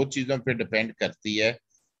वो दो चीजों पे डिपेंड करती है।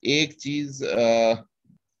 एक चीज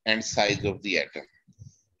and size of the atom.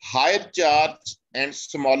 Higher charge and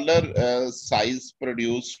smaller size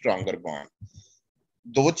produce stronger bond.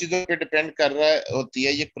 दो चीजों पे डिपेंड कर रहा है होती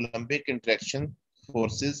है ये कोलम्बिक इंट्रैक्शन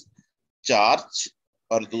फोर्सेस, चार्ज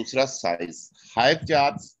और दूसरा size. Higher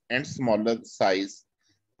charge and smaller size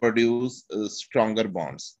produce stronger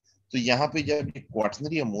bonds. तो यहाँ पे जब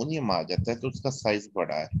क्वाटरनरी अमोनियम आ जाता है तो उसका साइज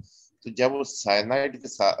बड़ा है। तो जब वो साइनाइड के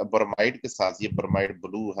साथ, ब्रोमाइड के साथ, ये ब्रोमाइड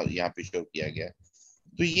ब्लू यहाँ पे शो किया गया है,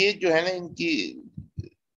 तो ये जो है ना इनकी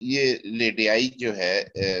ये रेडियाई जो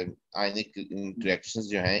है आयनिक इंटरेक्शंस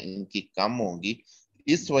जो है इनकी कम होंगी,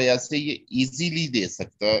 इस वजह से ये इजीली दे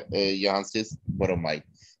सकता है यहाँ से ब्रोमाइड।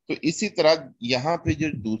 तो इसी तरह यहाँ पे जो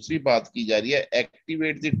दूसरी बात की जा रही है,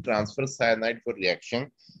 activate the transfer cyanide for reaction,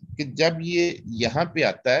 कि जब ये यहाँ पे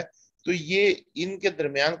आता है तो ये इनके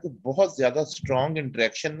दरमियान को बहुत ज्यादा स्ट्रॉन्ग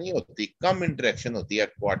इंटरेक्शन नहीं होती, कम इंटरेक्शन होती है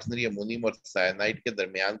क्वाटरनरी अमोनियम और साइनाइड के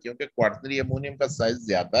दरमियान, क्योंकि क्वाटरनरी अमोनियम का साइज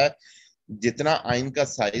ज्यादा है। जितना आयन का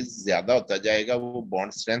साइज ज्यादा होता जाएगा वो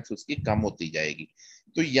बॉन्ड स्ट्रेंथ उसकी कम होती जाएगी।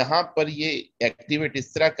 तो यहाँ पर ये एक्टिवेट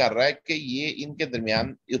इस तरह कर रहा है कि ये इनके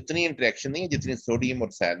दरमियान उतनी इंटरेक्शन नहीं है जितनी सोडियम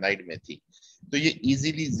और साइनाइड में थी। तो ये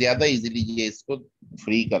इजीली, ज्यादा इजीली ये इसको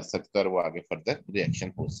फ्री कर सकता है और वो आगे फर्दर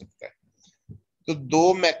रिएक्शन हो सकता है। तो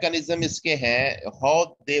दो मैकेनिज्म इसके हैं, हाउ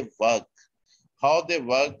दे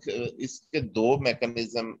वर्क इसके दो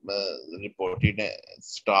मैकेनिज्म रिपोर्टेड है,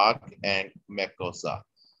 स्टार्क एंड मैकोसा।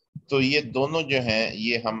 तो ये दोनों जो हैं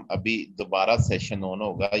ये हम अभी दोबारा सेशन ऑन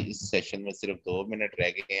होगा, इस सेशन में सिर्फ 2 मिनट रह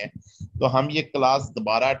गए हैं, तो हम ये क्लास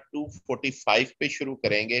दोबारा 245 पे शुरू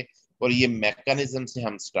करेंगे और ये मैकेनिज्म से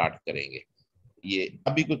हम स्टार्ट करेंगे। ये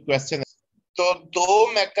अभी कोई क्वेश्चन है? तो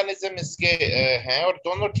दो मैकेनिज्म इसके हैं और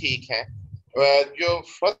दोनों ठीक हैं। जो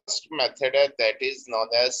फर्स्ट मेथड है that is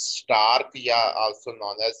known as Stark या also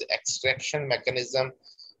known as extraction mechanism,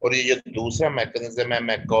 और ये जो दूसरा मैकेनिज्म है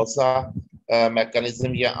मैकोसा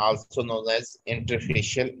मैकेनिज्म या also known as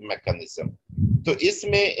interfacial mechanism. तो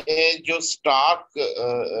इसमें जो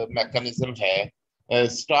स्टार्क मैकेनिज्म है,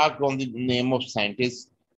 Stark on the name of scientist,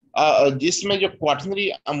 जिसमें जो क्वाटरनरी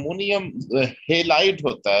अमोनियम हेलाइड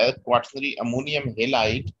होता है, क्वाटरनरी अमोनियम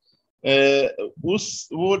हेलाइड उस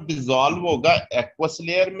वो डिजॉल्व होगा एक्वस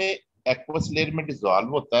लेयर में, एक्वस लेयर में डिजॉल्व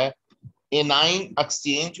होता है, एनाइन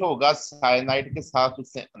एक्सचेंज होगा साइनाइड के साथ,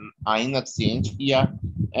 उसने आइन एक्सचेंज किया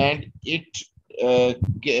and it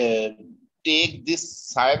take this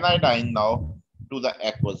cyanide आइन now to the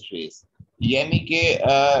aqueous phase. यानी कि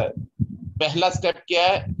पहला स्टेप क्या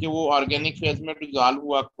है कि वो ऑर्गेनिक फेज में डिजॉल्व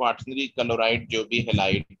हुआ, क्वाटरनरी क्लोराइड जो भी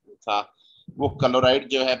हेलाइड था वो क्लोराइड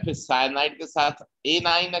जो है फिर साइनाइड के साथ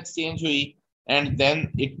एनाइन एक्सचेंज हुई and then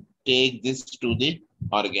it take this to the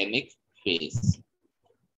organic phase.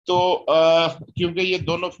 तो क्योंकि ये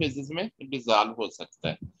दोनों फेजेस में डिजॉल्व हो सकता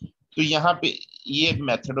है, तो यहाँ पे ये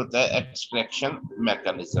मेथड होता है एक्सट्रैक्शन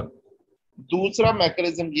मैकेनिज्म। दूसरा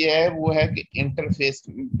मैकेनिज्म ये है वो है कि इंटरफेस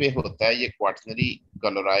पे होता है ये क्वाटरनरी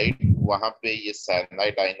क्लोराइड, वहां पे ये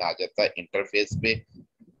साइनाइड आयन आ जाता है इंटरफेस पे,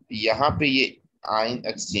 यहाँ पे ये आयन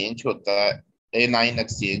एक्सचेंज होता है, एनाइन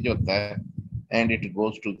एक्सचेंज होता है and it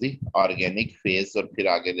goes to the organic phase, और फिर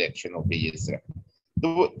आगे रिएक्शन होगी ये तरह।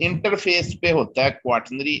 तो वो इंटरफेस पे होता है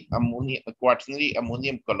क्वाटरनरी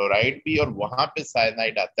अमोनियम क्लोराइड भी, और वहां पे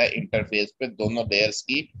साइनाइड आता है इंटरफेस पे, दोनों लेयर्स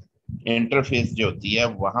की इंटरफेस जो होती है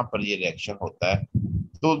वहां पर ये रिएक्शन होता है।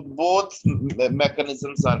 तो both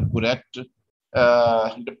mechanisms are correct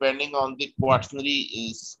depending on the quaternary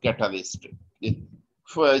catalyst.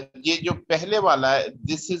 ये जो पहले वाला है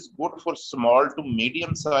this is good for small to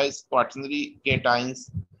medium size quaternary cations.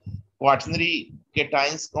 Quaternary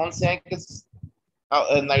cations कौन से हैं कि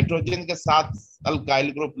नाइट्रोजन के साथ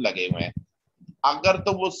अल्काइल ग्रुप लगे हुए हैं, अगर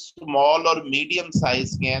तो वो स्मॉल और मीडियम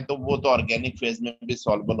साइज के हैं तो वो तो ऑर्गेनिक फेज में भी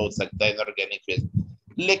सॉल्युबल हो सकता है इनऑर्गेनिक फेज।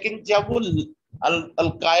 लेकिन जब वो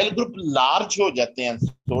अल्काइल ग्रुप लार्ज हो जाते हैं,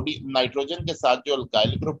 सोडियम नाइट्रोजन के साथ जो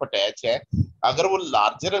अल्काइल ग्रुप अटैच है, अगर वो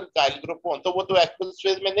लार्जर अल्काइल ग्रुप हो तो वो तो एक्वस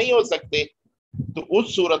फेज में नहीं हो सकते, तो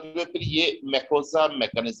उस सूरत में फिर ये मैकोसा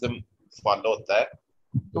मैकेनिज्म फॉलो होता है।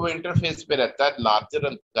 तो वो इंटरफेस पे रहता है, लार्जर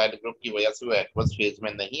अल्काइल ग्रुप की वजह से वो एक्वस फेज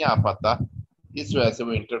में नहीं आ पाता, इस वजह से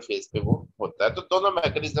वो इंटरफेस पे वो होता है। तो दोनों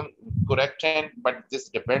मैकेनिज्म करेक्ट हैं, बट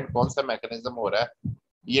दिस डिपेंड कौन सा मैकेनिज्म हो रहा है,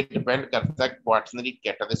 ये डिपेंड करता है क्वाटरनरी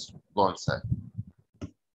कैटलिस्ट कौन सा है।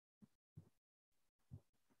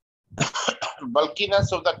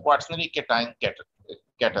 bulkiness of the quaternary cation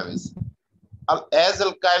catalyst. As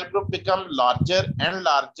alkyl group become larger and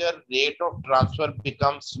larger, rate of transfer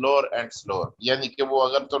becomes slower and slower। यानी कि वो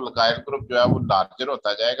अगर तो alkyl group जो है वो larger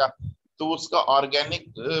होता जाएगा तो उसका ऑर्गेनिक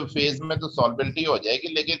फेज में तो सॉल्बिलिटी हो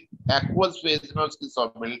जाएगी, लेकिन एक्वस फेज में उसकी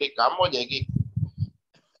सॉल्बिलिटी कम हो जाएगी,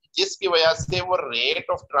 जिसकी वजह से वो रेट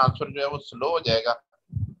ऑफ ट्रांसफर जो है वो स्लो हो जाएगा।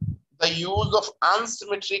 The use of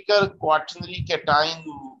unsymmetrical quaternary cation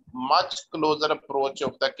much closer approach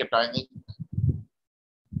of the cationic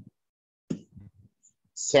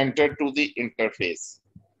center to the interface।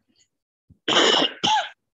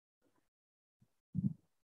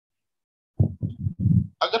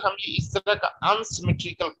 अगर हम ये इस तरह का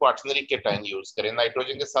अनसिमेट्रिकल क्वाटरनरी केटाइन यूज करें,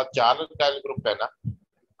 नाइट्रोजन के साथ 4 अल्काइल ग्रुप है ना,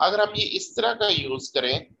 अगर हम ये इस तरह का यूज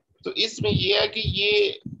करें तो इसमें ये है कि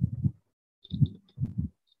ये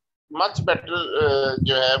मच बेटर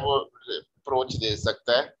जो है वो अप्रोच दे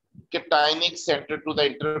सकता है कि टाइनिक centre to the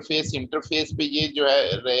interface, interface पे ये जो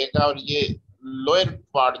है रहेगा, और ये लोअर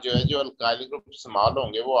पार्ट जो है जो अल्काइल ग्रुप स्मॉल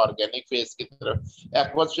होंगे वो ऑर्गेनिक फेज की तरफ,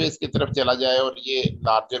 एक्वस फेज की तरफ चला जाए, और ये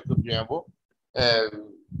लार्जर ग्रुप जो है वो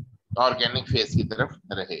ऑर्गेनिक फेज की तरफ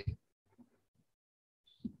रहे।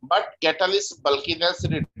 But catalyst bulkiness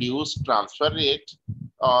reduce transfer rate,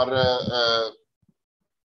 और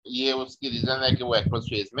ये उसकी रीजन है कि वो एक्वस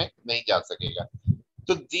फेज में नहीं जा सकेगा।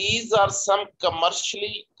 तो these are some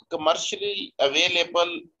commercially available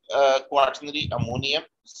quaternary ammonium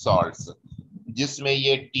salts, जिसमें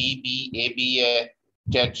ये TbAb है,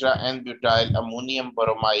 tetra and butyl ammonium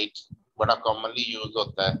bromide बड़ा कॉमनली यूज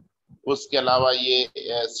होता है। उसके अलावा ये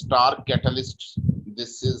Stark catalyst,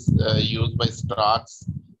 this is used by Starks,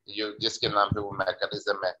 जिसके नाम पे वो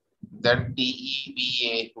मैकेनिज्म है। Then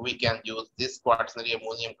TEBA, we can use this quaternary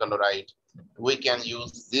ammonium chloride, we can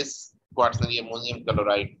use this quaternary ammonium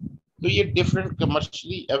chloride। तो ये डिफरेंट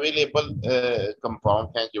कमर्शियली अवेलेबल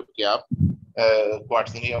कंपाउंड हैं जो कि आप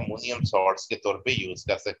क्वाटरनरी अमोनियम सॉल्ट्स के तौर पे यूज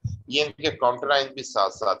कर सकते। ये इनके काउंटर आयन भी साथ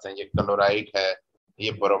साथ हैं, ये क्लोराइड है,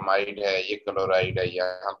 ये ब्रोमाइड है, ये क्लोराइड है,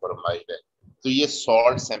 यहाँ ब्रोमाइड है, तो ये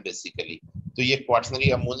सॉल्ट्स हैं बेसिकली। तो ये क्वार्टनरी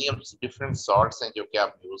अमोनियम डिफरेंट सॉल्ट्स हैं जो कि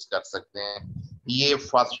आप यूज कर सकते हैं। ये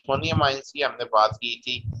फास्फोनियम आयंस की हमने बात की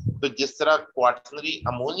थी, तो जिस तरह क्वार्टनरी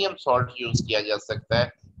अमोनियम सॉल्ट यूज किया जा सकता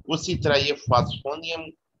है, उसी तरह ये फास्फोनियम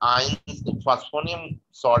आयंस, फास्फोनियम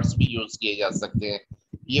सॉल्ट्स भी यूज किए जा सकते हैं।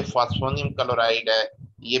 ये फास्फोनियम क्लोराइड है,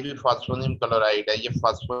 ये भी फास्फोनियम क्लोराइड है, ये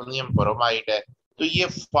फास्फोनियम ब्रोमाइड है। तो ये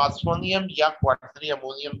फास्फोनियम या क्वार्टनरी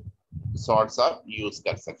अमोनियम सॉल्ट्स आप यूज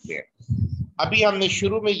कर सकते हैं। अभी हमने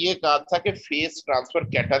शुरू में ये कहा था कि फेस ट्रांसफर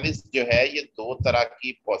कैटालिस्ट जो है ये दो तरह की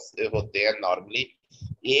होते हैं नॉर्मली।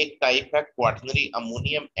 एक टाइप है क्वार्टनरी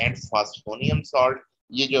अमोनियम एंड फास्फोनियम सॉल्ट,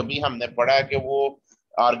 ये जो भी हमने पढ़ा है कि वो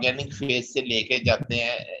ऑर्गेनिक फेज से लेके जाते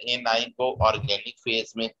हैं एनाइन को ऑर्गेनिक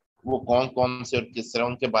फेज में, वो कौन कौन से और किस तरह,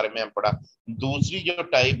 उनके बारे में हम पढ़ा। दूसरी जो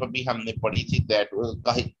टाइप अभी हमने पढ़ी थी दैट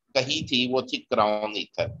कही थी, वो थी क्राउन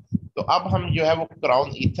ईथर। तो अब हम जो है वो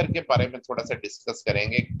क्राउन ईथर के बारे में थोड़ा सा डिस्कस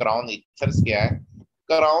करेंगे। क्राउन ईथर्स क्या है?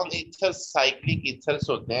 क्राउन ईथर साइक्लिक ईथर्स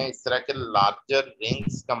होते हैं, इस तरह के larger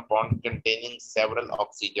rings compound containing several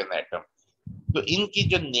oxygen atom. तो इनकी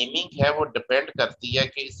जो नेमिंग है वो डिपेंड करती है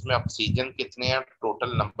कि इसमें ऑक्सीजन कितने हैं,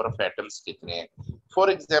 टोटल नंबर ऑफ एटम्स कितने हैं।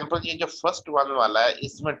 फॉर एग्जांपल ये जो फर्स्ट वन वाला है,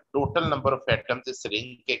 इसमें टोटल नंबर ऑफ एटम्स इस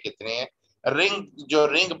रिंग के कितने हैं? रिंग जो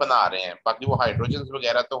रिंग बना रहे हैं, बाकी वो हाइड्रोजन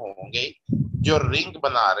वगैरह तो होंगे ही, जो रिंग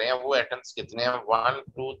बना रहे हैं वो एटम्स कितने हैं? 1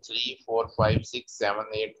 2 3 4 5 6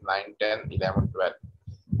 7 8 9 10 11 12।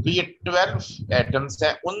 तो ये 12 एटम्स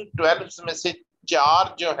हैं, उन 12 में से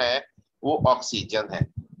 4 जो है वो ऑक्सीजन है।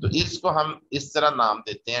 तो इसको हम इस तरह नाम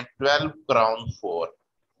देते हैं 12 क्राउन 4।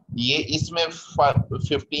 ये इसमें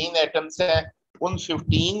 15 एटम्स है, उन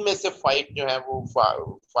 15 में से 5 जो है वो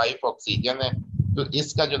 5 ऑक्सीजन है। तो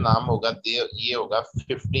इसका जो नाम होगा ये होगा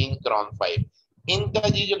 15 क्राउन 5। इनका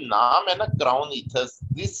ये जो नाम है ना crown ethers,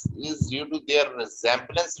 this is due to their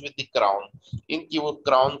resemblance with the crown. इनकी वो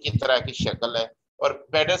क्राउन की तरह की शक्ल है। और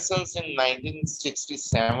पेडरसन इन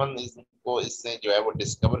 1967 इसको इसने जो है वो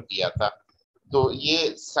डिस्कवर किया था। तो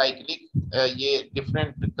ये साइक्लिक ये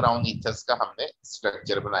डिफरेंट क्राउन ईथर्स का हमने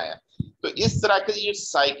स्ट्रक्चर बनाया। तो इस तरह के जो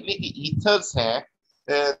साइक्लिक ईथर्स हैं,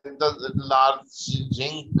 large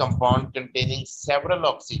ring compound containing several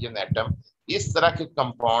oxygen atom, इस तरह के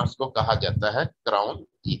कंपाउंड्स को कहा जाता है crown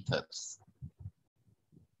ethers.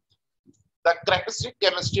 The characteristic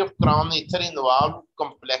chemistry of crown ether involve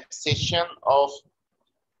complexation of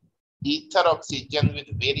ether oxygen with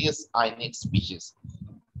various ionic species.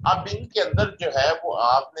 अब इनके अंदर जो है वो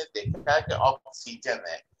आपने देखा है कि ऑक्सीजन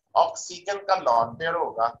है, ऑक्सीजन का लॉन पेयर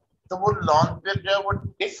होगा, तो वो लॉन पेयर जो है वो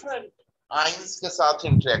डिफरेंट आयंस के साथ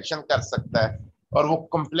इंटरेक्शन कर सकता है और वो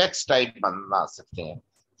कॉम्प्लेक्स टाइप बना सकते हैं।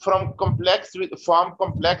 Form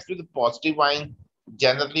complex with positive ion,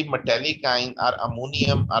 generally metallic ion or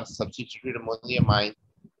ammonium or substituted ammonium ion.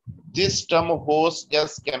 This term host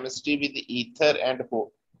gas chemistry with ether and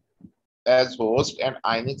as host and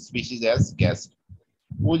ionic species as guest.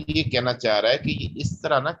 वो ये कहना चाह रहा है कि इस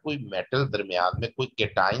तरह ना कोई मेटल दरमियान में कोई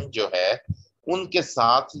केटाइन जो है उनके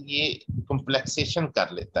साथ ये कॉम्प्लेक्सेशन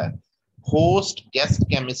कर लेता है, होस्ट गेस्ट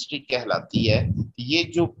केमिस्ट्री कहलाती है। ये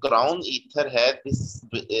जो क्राउन ईथर है this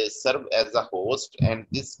serve as a host and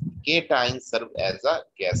this cation serve as a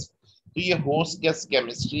guest. तो ये होस्ट गेस्ट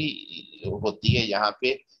केमिस्ट्री होती है यहाँ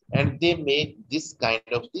पे, and they make this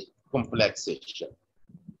kind of the complexation.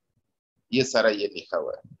 ये सारा ये लिखा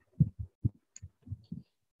हुआ है।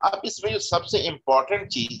 अब इसमें जो सबसे इंपॉर्टेंट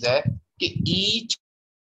चीज है कि each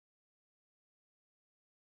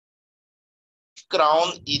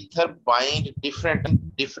crown ether bind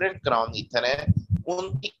different crown ether है,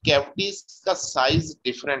 उनकी कैविटीज का साइज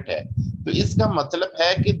डिफरेंट है। तो इसका मतलब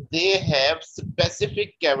है कि they have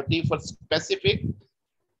specific cavity for specific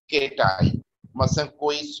cation. मसलन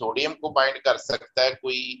कोई सोडियम को बाइंड कर सकता है,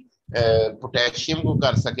 कोई पोटेशियम को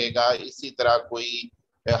कर सकेगा, इसी तरह कोई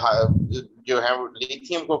जो है वो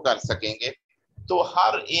लिथियम को कर सकेंगे। तो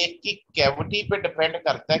हर एक की कैविटी पे डिपेंड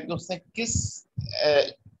करता है कि उसने किस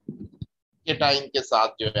केटाइन के साथ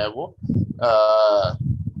जो है वो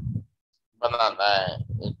बनाना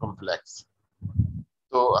है कॉम्प्लेक्स।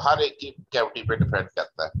 तो हर एक की कैविटी पे डिपेंड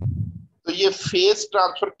करता है। तो ये फेस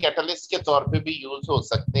ट्रांसफर कैटलिस्ट के तौर पे भी यूज हो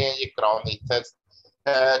सकते हैं ये crown ethers.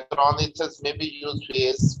 Crown ethers may be used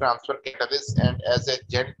phase transfer catalyst and as a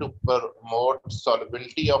agent to promote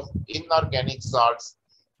solubility of inorganic salts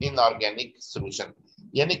in organic solution.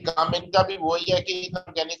 यानी काम इनका भी वही है कि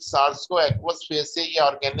inorganic salts को aqueous phase से या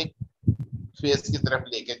organic phase की तरफ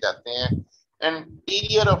लेके जाते हैं।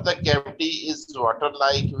 Interior of the cavity is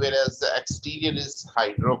water-like whereas the exterior is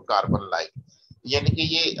hydrocarbon-like. यानी कि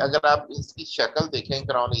ये अगर आप इसकी शक्ल देखें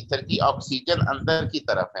क्राउन ईथर की, ऑक्सीजन अंदर की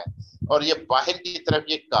तरफ है और ये बाहर की तरफ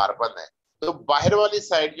ये कार्बन है। तो बाहर वाली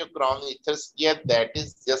साइड जो क्राउन ईथर्स की है that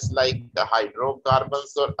is just like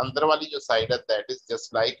hydrocarbons, और अंदर वाली जो साइड है that is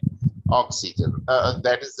just like oxygen,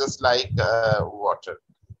 that is just like water.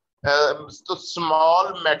 So small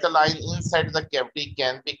metal ion inside the cavity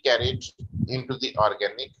can be carried into the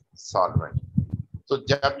organic solvent. तो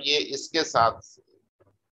जब ये इसके साथ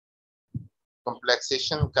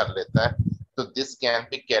कॉम्प्लेक्सेशन कर लेता है तो this can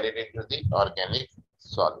be carried into the organic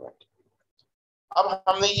solvent. अब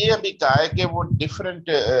हमने ये अभी कहा है कि वो डिफरेंट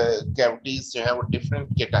कैविटीज जो है वो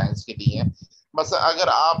डिफरेंट केटाइंस के लिए हैं. बस अगर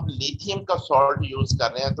आप लिथियम का सॉल्ट यूज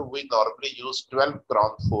कर रहे हैं तो we normally use 12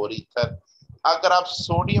 crown 4 ether. अगर आप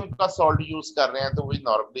सोडियम का सॉल्ट यूज कर रहे हैं तो we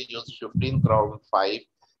normally use 15 crown 5.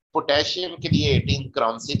 Potassium के लिए 18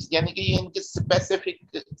 क्राउन 6. यानी कि ये इनके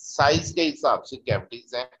स्पेसिफिक साइज के हिसाब से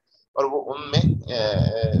कैविटीज हैं और वो उनमें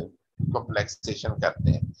कॉम्प्लेक्सेशन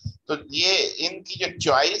करते हैं. तो ये इनकी जो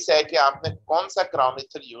चॉइस है कि आपने कौन सा क्राउन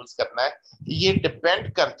ईथर यूज करना है, ये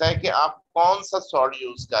डिपेंड करता है कि आप कौन सा सॉल्ट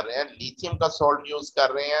यूज कर रहे हैं. लिथियम का सॉल्ट यूज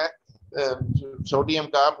कर रहे हैं, सोडियम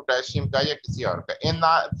का, पोटेशियम का या किसी और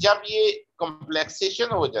का. जब ये कॉम्प्लेक्सेशन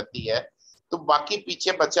हो जाती है तो बाकी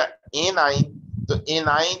पीछे बचा एनाइन. तो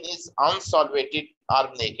एनाइन इज अनसॉल्वेटेड और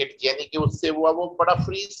नेकेड, यानी कि उससे वो बड़ा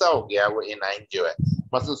फ्री सा हो गया वो एनाइन जो है.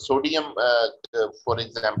 मतलब सोडियम फॉर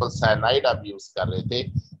एग्जांपल साइनाइड आप यूज कर रहे थे,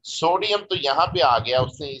 सोडियम तो यहाँ पे आ गया,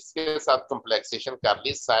 उसने इसके साथ कॉम्प्लेक्सेशन कर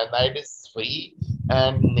ली. Cyanide is free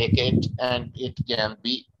and naked and it can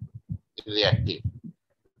be reactive.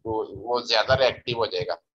 वो ज्यादा रिएक्टिव हो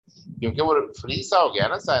जाएगा क्योंकि वो फ्री सा हो गया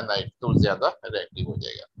ना साइनाइड, तो ज्यादा रिएक्टिव हो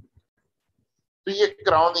जाएगा. तो ये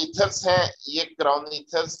क्राउन ईथर्स हैं. ये क्राउन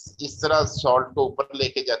ईथर्स इस तरह सॉल्ट को ऊपर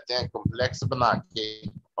लेके जाते हैं कॉम्प्लेक्स बना के,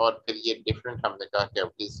 और फिर ये डिफरेंट हमने कहा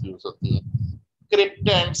कैविटीज यूज होती हैं.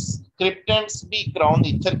 क्रिप्टेंट्स भी क्राउन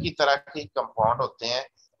ईथर की तरह के कंपाउंड होते हैं,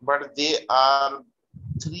 but they are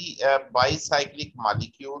 3 bicyclic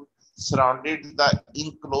molecule surrounded the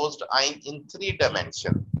enclosed ion in 3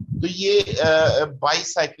 dimension. तो ये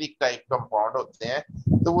बाइसाइक्लिक टाइप कंपाउंड होते हैं.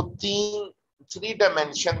 तो वो 3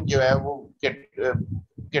 डायमेंशन जो है वो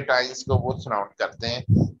केटाइंस को वो सराउंड करते हैं.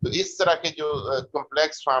 तो इस तरह के जो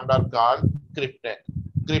कॉम्प्लेक्स फॉर्म्ड आर कॉल्ड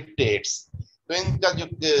क्रिप्टेट्स. तो इनका जो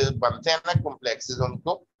बनते हैं ना कॉम्प्लेक्सेस,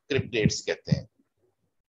 उनको क्रिप्टेट्स कहते हैं.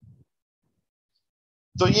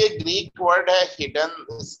 तो ये ग्रीक वर्ड है हिडन,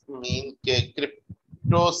 मीन के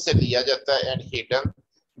क्रिप्टो से लिया जाता है, and hidden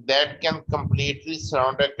that can completely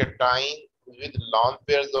surround a cation with lone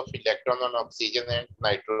pairs of electron on oxygen and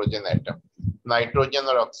nitrogen atom. Nitrogen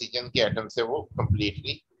और ऑक्सीजन के एटम से वो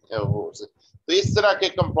कंप्लीटली वो. तो इस तरह के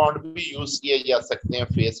कंपाउंड भी यूज किए जा सकते हैं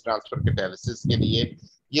फेस ट्रांसफर कैटालिसिस के लिए.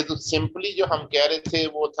 ये तो सिंपली जो हम कह रहे थे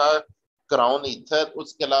वो था क्राउन ईथर.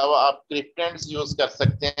 उसके अलावा आप क्रिप्टेंट्स यूज कर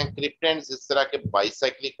सकते हैं. क्रिप्टेंट्स इस तरह के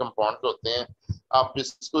बाइसाइक्लिक कंपाउंड होते हैं. आप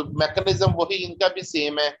इसको मैकेनिज्म वही इनका भी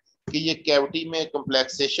सेम है कि ये कैविटी में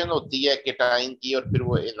कॉम्प्लेक्सेशन होती है केटाइन की, और फिर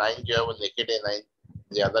वो एनाइन जो है वो नेकेड एनाइन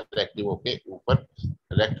ज्यादा रिएक्टिव होके ऊपर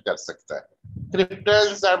रिएक्ट कर सकता है.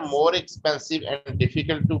 क्रिप्टेंट्स are more expensive and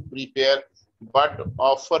difficult to prepare but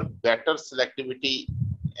offer better selectivity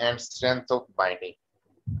and strength of binding.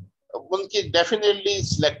 उनकी डेफिनेटली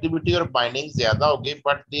सिलेक्टिविटी और बाइंडिंग ज्यादा होगी,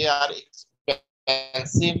 but they are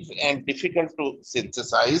expensive and difficult to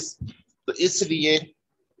synthesise. तो इसलिए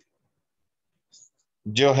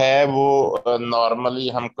जो है वो नॉर्मली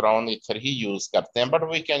हम क्राउन ईथर ही यूज करते हैं, but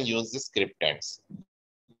we can use this क्रिप्टेंट्स.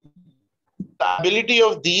 The ability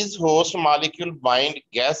of these host molecule bind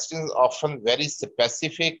gas is often very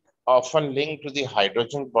specific, often linked to the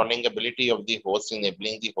hydrogen bonding ability of the host,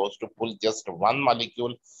 enabling the host to pull just one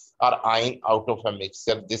molecule or ion out of a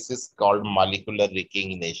mixture. This is called molecular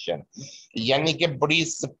recognition. यानी कि बड़ी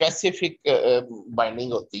specific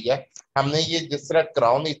binding होती है. हमने ये जिस तरह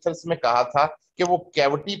crown ethers में कहा था कि वो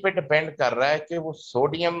कैविटी पे डिपेंड कर रहा है कि वो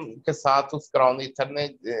सोडियम के साथ उस क्राउन ईथर ने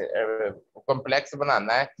कॉम्प्लेक्स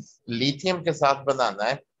बनाना है, लिथियम के साथ बनाना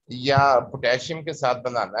है या पोटेशियम के साथ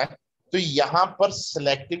बनाना है. तो यहाँ पर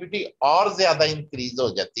सिलेक्टिविटी और ज्यादा इंक्रीज हो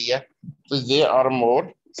जाती है. तो दे आर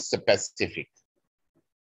मोर स्पेसिफिक.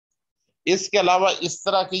 इसके अलावा इस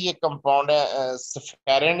तरह के ये कंपाउंड है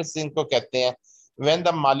सफेरेंट्स इनको कहते हैं. When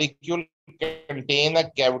the molecule contain a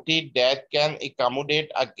cavity that can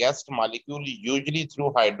accommodate a guest molecule, usually through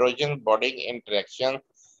hydrogen bonding interaction,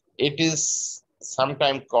 it is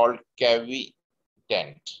sometimes called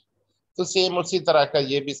cavitant. तो सेम उसी तरह का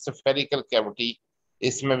ये भी स्फेरिकल कैविटी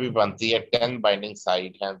इसमें भी बनती है, 10 बाइंडिंग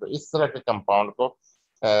साइड हैं. तो इस तरह के कंपाउंड को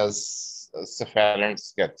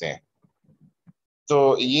सफेरेंट्स कहते हैं.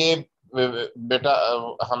 तो ये बेटा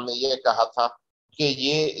हमने ये कहा था कि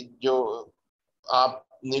ये जो आप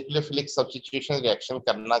न्यूक्लियोफिलिक सब्स्टिट्यूशन रिएक्शन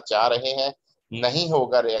करना चाह रहे हैं नहीं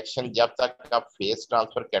होगा रिएक्शन जब तक आप फेस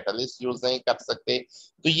ट्रांसफर कैटलिस्ट यूज नहीं कर सकते।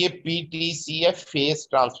 तो ये पीटीसी है, फेस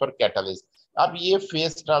ट्रांसफर कैटलिस्ट। अब ये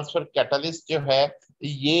फेस ट्रांसफर कैटलिस्ट जो है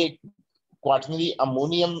ये क्वाटरनरी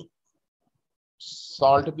अमोनियम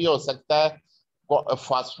सॉल्ट भी हो सकता है,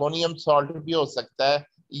 फास्फोनियम सॉल्ट भी हो सकता है,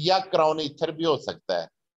 या क्राउन ईथर भी हो सकता है।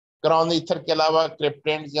 क्राउन ईथर के अलावा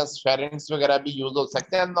क्रिप्टेंट्स या स्फेरेंट्स वगैरह भी यूज हो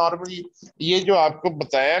सकते हैं नॉर्मली। ये जो आपको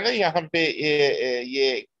बताया ना यहाँ पे ये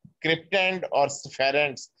क्रिप्टेंट और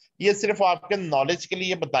स्फेरेंट्स, ये सिर्फ आपके नॉलेज के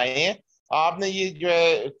लिए बताए हैं। आपने ये जो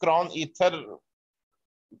है क्राउन ईथर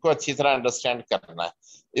को अच्छी तरह अंडरस्टैंड करना है।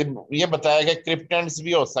 ये बताया गया क्रिप्टेंट्स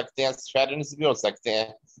भी हो सकते हैं, स्फेरेंट्स भी हो सकते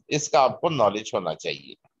हैं, इसका आपको नॉलेज होना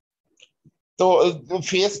चाहिए। तो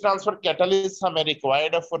फेस ट्रांसफर कैटलिस्ट हमें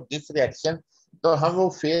रिक्वायर्ड है फॉर दिस रिएक्शन। तो हम वो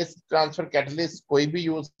फेस ट्रांसफर कैटलिस्ट कोई भी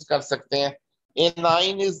यूज कर सकते हैं।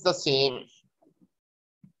 A9 is the same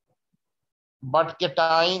but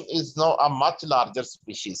cation is no a much larger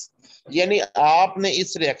species. यानी आपने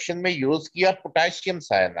इस रिएक्शन में यूज किया पोटेशियम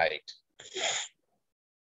साइनाइड।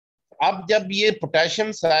 अब जब ये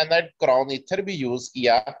पोटेशियम साइनाइड क्राउन ईथर भी यूज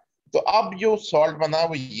किया तो अब जो सॉल्ट बना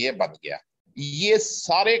वो ये बन गया। ये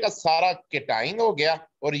सारे का सारा केटाइन हो गया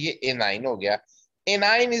और ये एनाइन हो गया।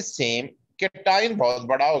 एनाइन इज सेम, केटाइन बहुत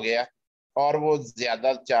बड़ा हो गया और वो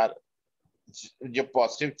ज्यादा चार्ज, जो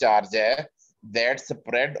पॉजिटिव चार्ज है that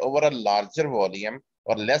spread over a larger volume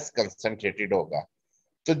और लेस कंसंट्रेटेड होगा।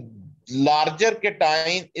 तो larger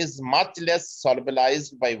cation is much less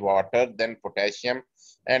solubilized by water than potassium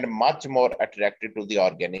and much more attracted to the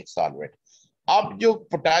organic solvent। अब जो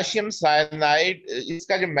पोटेशियम साइनाइड,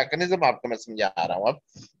 इसका जो mechanism आपको मैं समझा रहा हूं अब,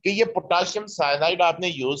 कि ये पोटेशियम साइनाइड आपने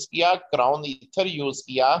यूज किया, क्राउन ईथर यूज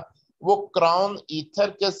किया, वो क्राउन ईथर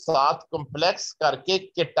के साथ कॉम्प्लेक्स करके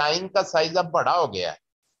केटाइन का साइज अब बड़ा हो गया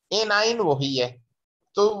है। एनाइन वही है।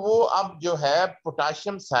 तो वो अब जो है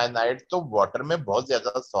पोटेशियम साइनाइड तो वाटर में बहुत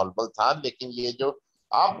ज्यादा सॉल्युबल था, लेकिन ये जो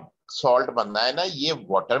अब सॉल्ट बनना है ना ये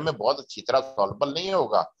वाटर में बहुत अच्छी तरह सॉल्युबल नहीं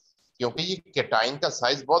होगा क्योंकि ये केटाइन का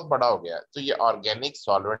साइज बहुत बड़ा हो गया है। तो ये ऑर्गेनिक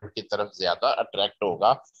सॉल्वेंट की तरफ ज्यादा अट्रैक्ट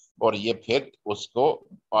होगा और ये फिर उसको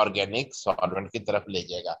ऑर्गेनिक सॉल्वेंट की तरफ ले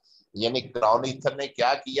जाएगा। यानी क्राउन ईथर ने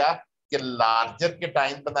क्या किया कि लार्जर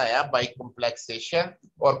केटाइन बनाया बाय कॉम्प्लेक्सेशन,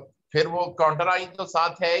 और फिर वो काउंटराइन तो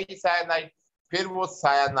साथ है ही साइनाइड, फिर वो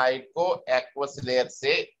साइनाइड को एक्वस लेयर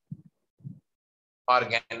से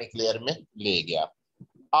ऑर्गेनिक लेयर में ले गया।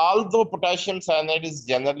 Although potassium cyanide is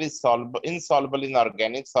generally insoluble in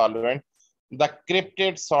organic solvent, the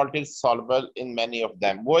cryptate salt is soluble in many of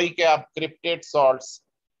them। वही कि आप cryptate salts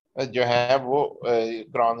जो है वो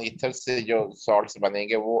क्राउन ईथर से जो salts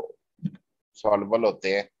बनेंगे वो soluble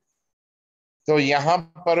होते हैं। तो यहाँ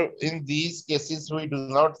पर in these cases we do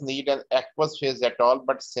not need an aqueous phase at all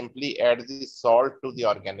but simply add the salt to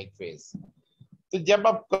the organic phase। तो जब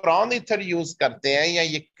आप क्राउन ईथर यूज करते हैं या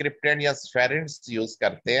ये क्रिप्टेंट या स्फेरेंट्स यूज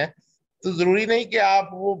करते हैं तो जरूरी नहीं कि आप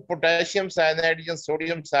वो पोटेशियम साइनाइड या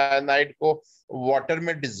सोडियम साइनाइड को वाटर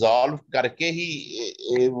में डिसॉल्व करके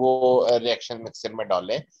ही वो रिएक्शन मिक्सर में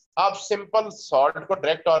डालें। आप सिंपल सॉल्ट को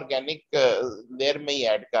डायरेक्ट ऑर्गेनिक लेयर में ही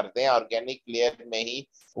ऐड कर दें, ऑर्गेनिक लेयर में ही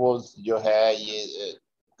वो जो है ये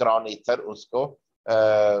क्राउन ईथर उसको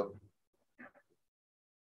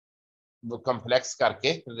वो कॉम्प्लेक्स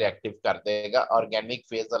करके रिएक्टिव कर देगा। ऑर्गेनिक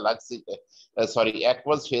फेज अलग से, सॉरी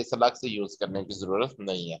एक्वस फेज अलग से यूज करने की जरूरत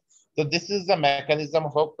नहीं है। तो this is the mechanism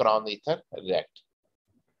of crown ether react.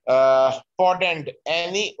 पोडेंट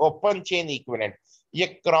any open chain equivalent. ये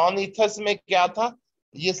क्राउन ईथर्स में क्या था,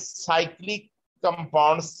 ये साइक्लिक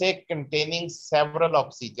कंपाउंड से कंटेनिंग सेवरल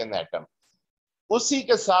ऑक्सीजन एटम, उसी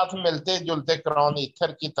के साथ मिलते जुलते क्राउन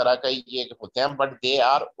ईथर की तरह का ये होते हैं but they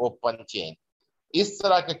are open chain. इस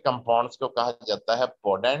तरह के कंपाउंड्स को कहा जाता है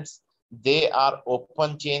पोडेंट्स। They are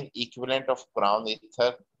open chain equivalent of crown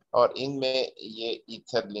ether और इनमें ये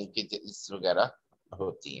ईथर लिंकेज वगैरह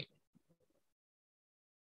होती हैं।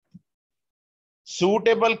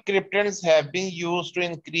 Suitable cryptants have been used to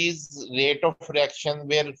increase rate of reaction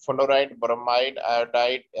where fluoride, bromide,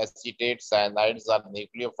 iodide, acetate, cyanides are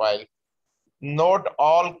nucleophile. Not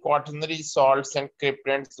all quaternary salts and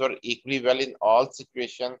cryptants were equally well in all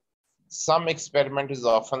situations. Some experiment is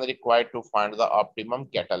often required to find the optimum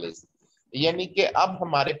catalyst। यानी कि अब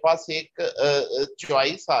हमारे पास एक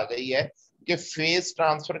choice आ गई है कि phase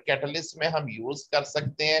transfer catalyst में हम यूज कर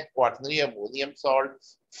सकते हैं quaternary ammonium salt,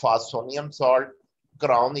 फास्फोनियम salt,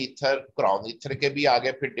 crown ether के भी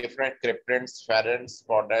आगे फिर डिफरेंट क्रिप्टेंट्स, फेरेंट्स,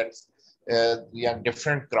 पोडेंट्स या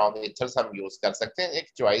डिफरेंट क्राउन ईथर्स हम यूज कर सकते हैं। एक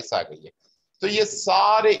चॉइस आ गई है। तो ये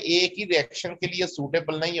सारे एक ही रिएक्शन के लिए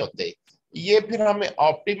सूटेबल नहीं होते, ये फिर हमें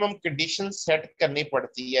ऑप्टिमम कंडीशन सेट करनी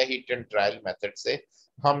पड़ती है हीट एंड ट्रायल मेथड से।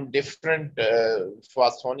 हम डिफरेंट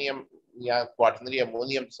फास्फोनियम या क्वाटरनरी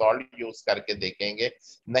अमोनियम सॉल्ट यूज करके देखेंगे,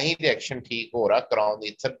 नहीं रिएक्शन ठीक हो रहा, क्राउन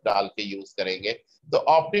ईथर डाल के यूज करेंगे। तो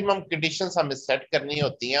ऑप्टिमम कंडीशंस हमें सेट करनी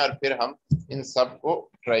होती हैं और फिर हम इन सब को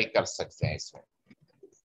ट्राई कर सकते हैं इसमें।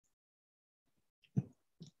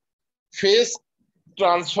 Phase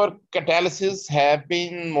transfer catalysis have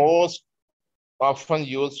been most often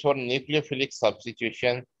used for nucleophilic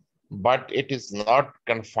substitution, but it is not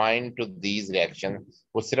confined to these reactions।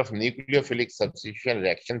 वो सिर्फ न्यूक्लियोफिलिक सब्स्टिट्यूशन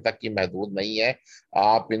रिएक्शन तक की महदूद नहीं है,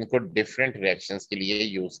 आप इनको डिफरेंट रिएक्शंस के लिए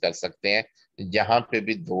यूज कर सकते हैं। जहां पे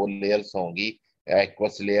भी दो लेयर्स होंगी,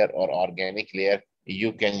 एक्वस लेयर और organic layer,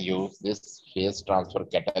 you can use this phase transfer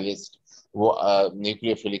catalyst. वो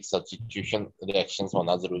न्यूक्लियोफिलिक सब्स्टिट्यूशन रिएक्शंस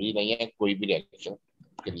होना जरूरी नहीं है, कोई भी रिएक्शन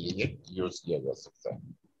के लिए ये यूज किया जा सकता है।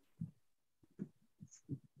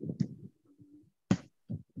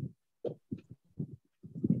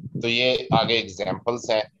 तो ये आगे एग्जांपल्स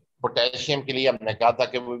हैं। पोटेशियम के लिए हमने कहा था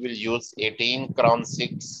कि वी विल यूज 18 क्राउन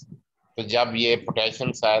 6। तो जब ये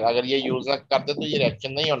पोटेशियम शायद अगर ये यूज ना करते तो ये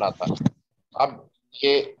रिएक्शन नहीं होना था। अब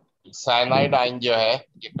ये साइनाइड आयन जो है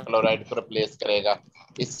ये क्लोराइड को रिप्लेस करेगा।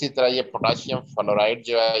 इसी तरह ये पोटेशियम फ्लोराइड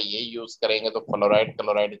जो है ये यूज करेंगे तो फ्लोराइड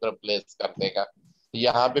क्लोराइड को रिप्लेस कर देगा।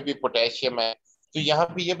 यहाँ पे भी पोटेशियम है, तो यहाँ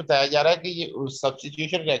पे ये बताया जा रहा है कि ये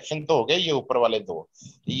सब्स्टिट्यूशन रिएक्शन तो हो गए ये ऊपर वाले दो,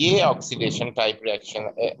 ये ऑक्सीडेशन टाइप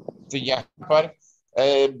रिएक्शन है। तो यहाँ पर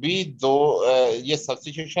भी दो ये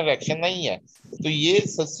सब्स्टिट्यूशन रिएक्शन नहीं है। तो ये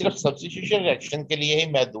सिर्फ सब्स्टिट्यूशन रिएक्शन के लिए ही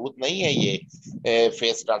महदूद नहीं है ये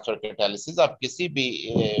फेस ट्रांसफर कैटालिसिस, आप किसी भी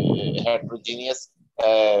हेटेरोजेनियस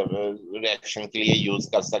रिएक्शन के लिए यूज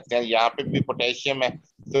कर सकते हैं। यहाँ पे भी पोटेशियम है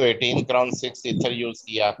तो 18 क्राउन 6 ईथर यूज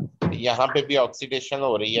किया। यहाँ पे भी ऑक्सीडेशन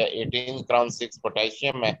हो रही है, 18 क्राउन 6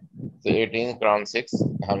 पोटेशियम है तो 18 क्राउन 6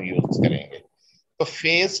 हम यूज करेंगे। तो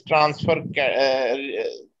phase transfer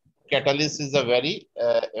catalyst is a very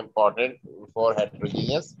important for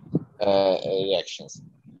heterogeneous reactions।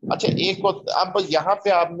 अच्छा एक अब यहाँ पे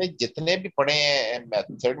आपने जितने भी पढ़े हैं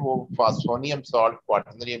मेथड, वो फास्फोनियम सॉल्ट,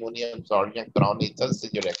 क्वाटरनरी अमोनियम सॉल्ट या क्राउन ईथर से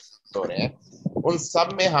जो रिएक्शन हो रहे हैं, उन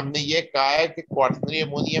सब में हमने ये कहा है कि क्वाटरनरी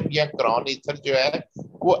अमोनियम या क्राउन ईथर जो है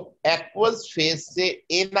वो एक्वस फेज से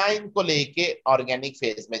एनाइन को लेके ऑर्गेनिक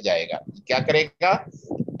फेज में जाएगा। क्या करेगा?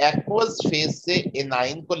 एक्वस फेज से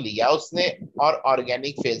एनाइन को लिया उसने और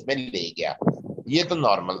ऑर्गेनिक फेज में ले गया। ये तो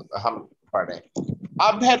नॉर्मल हम पढ़े।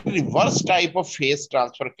 अब है reverse type of phase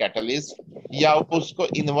transfer catalyst, या उसको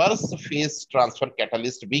इनवर्स फेस ट्रांसफर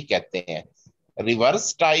कैटलिस्ट भी कहते हैं।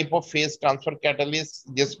 Reverse type of phase transfer catalyst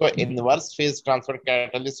जिसको इनवर्स फेस ट्रांसफर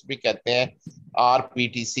कैटलिस्ट भी कहते हैं,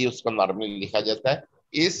 आरपीटीसी उसको नॉर्मली लिखा जाता है।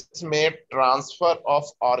 इसमें transfer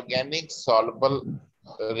of organic soluble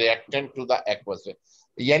reactant to the aqueous phase,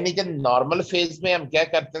 यानी कि नॉर्मल फेज में हम क्या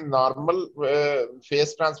करते हैं, नॉर्मल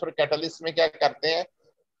फेज ट्रांसफर कैटलिस्ट में क्या करते हैं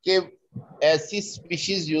कि ऐसी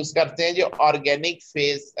स्पीशीज यूज करते हैं जो ऑर्गेनिक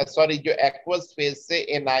फेज सॉरी जो एक्वस फेज से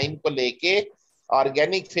एनाइन को लेके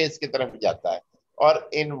ऑर्गेनिक फेज की तरफ जाता है। और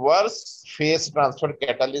इनवर्स फेज ट्रांसफर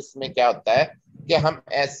कैटलिस्ट में क्या होता है कि हम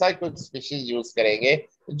ऐसा कुछ स्पीशीज यूज करेंगे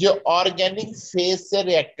जो ऑर्गेनिक फेज से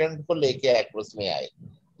रिएक्टेंट को लेके एक्वस में आए।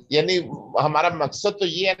 यानी हमारा मकसद तो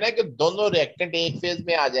ये है ना कि दोनों रिएक्टेंट एक फेज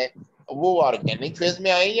में आ जाए, वो ऑर्गेनिक फेज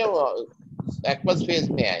में आए या एक्वस फेज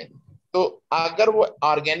में आए। तो अगर वो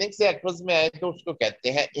ऑर्गेनिक से एक्वस में आए तो उसको कहते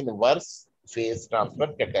हैं इनवर्स फेज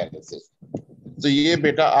ट्रांसफर कैटालिसिस। तो ये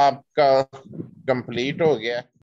बेटा आपका कंप्लीट हो गया।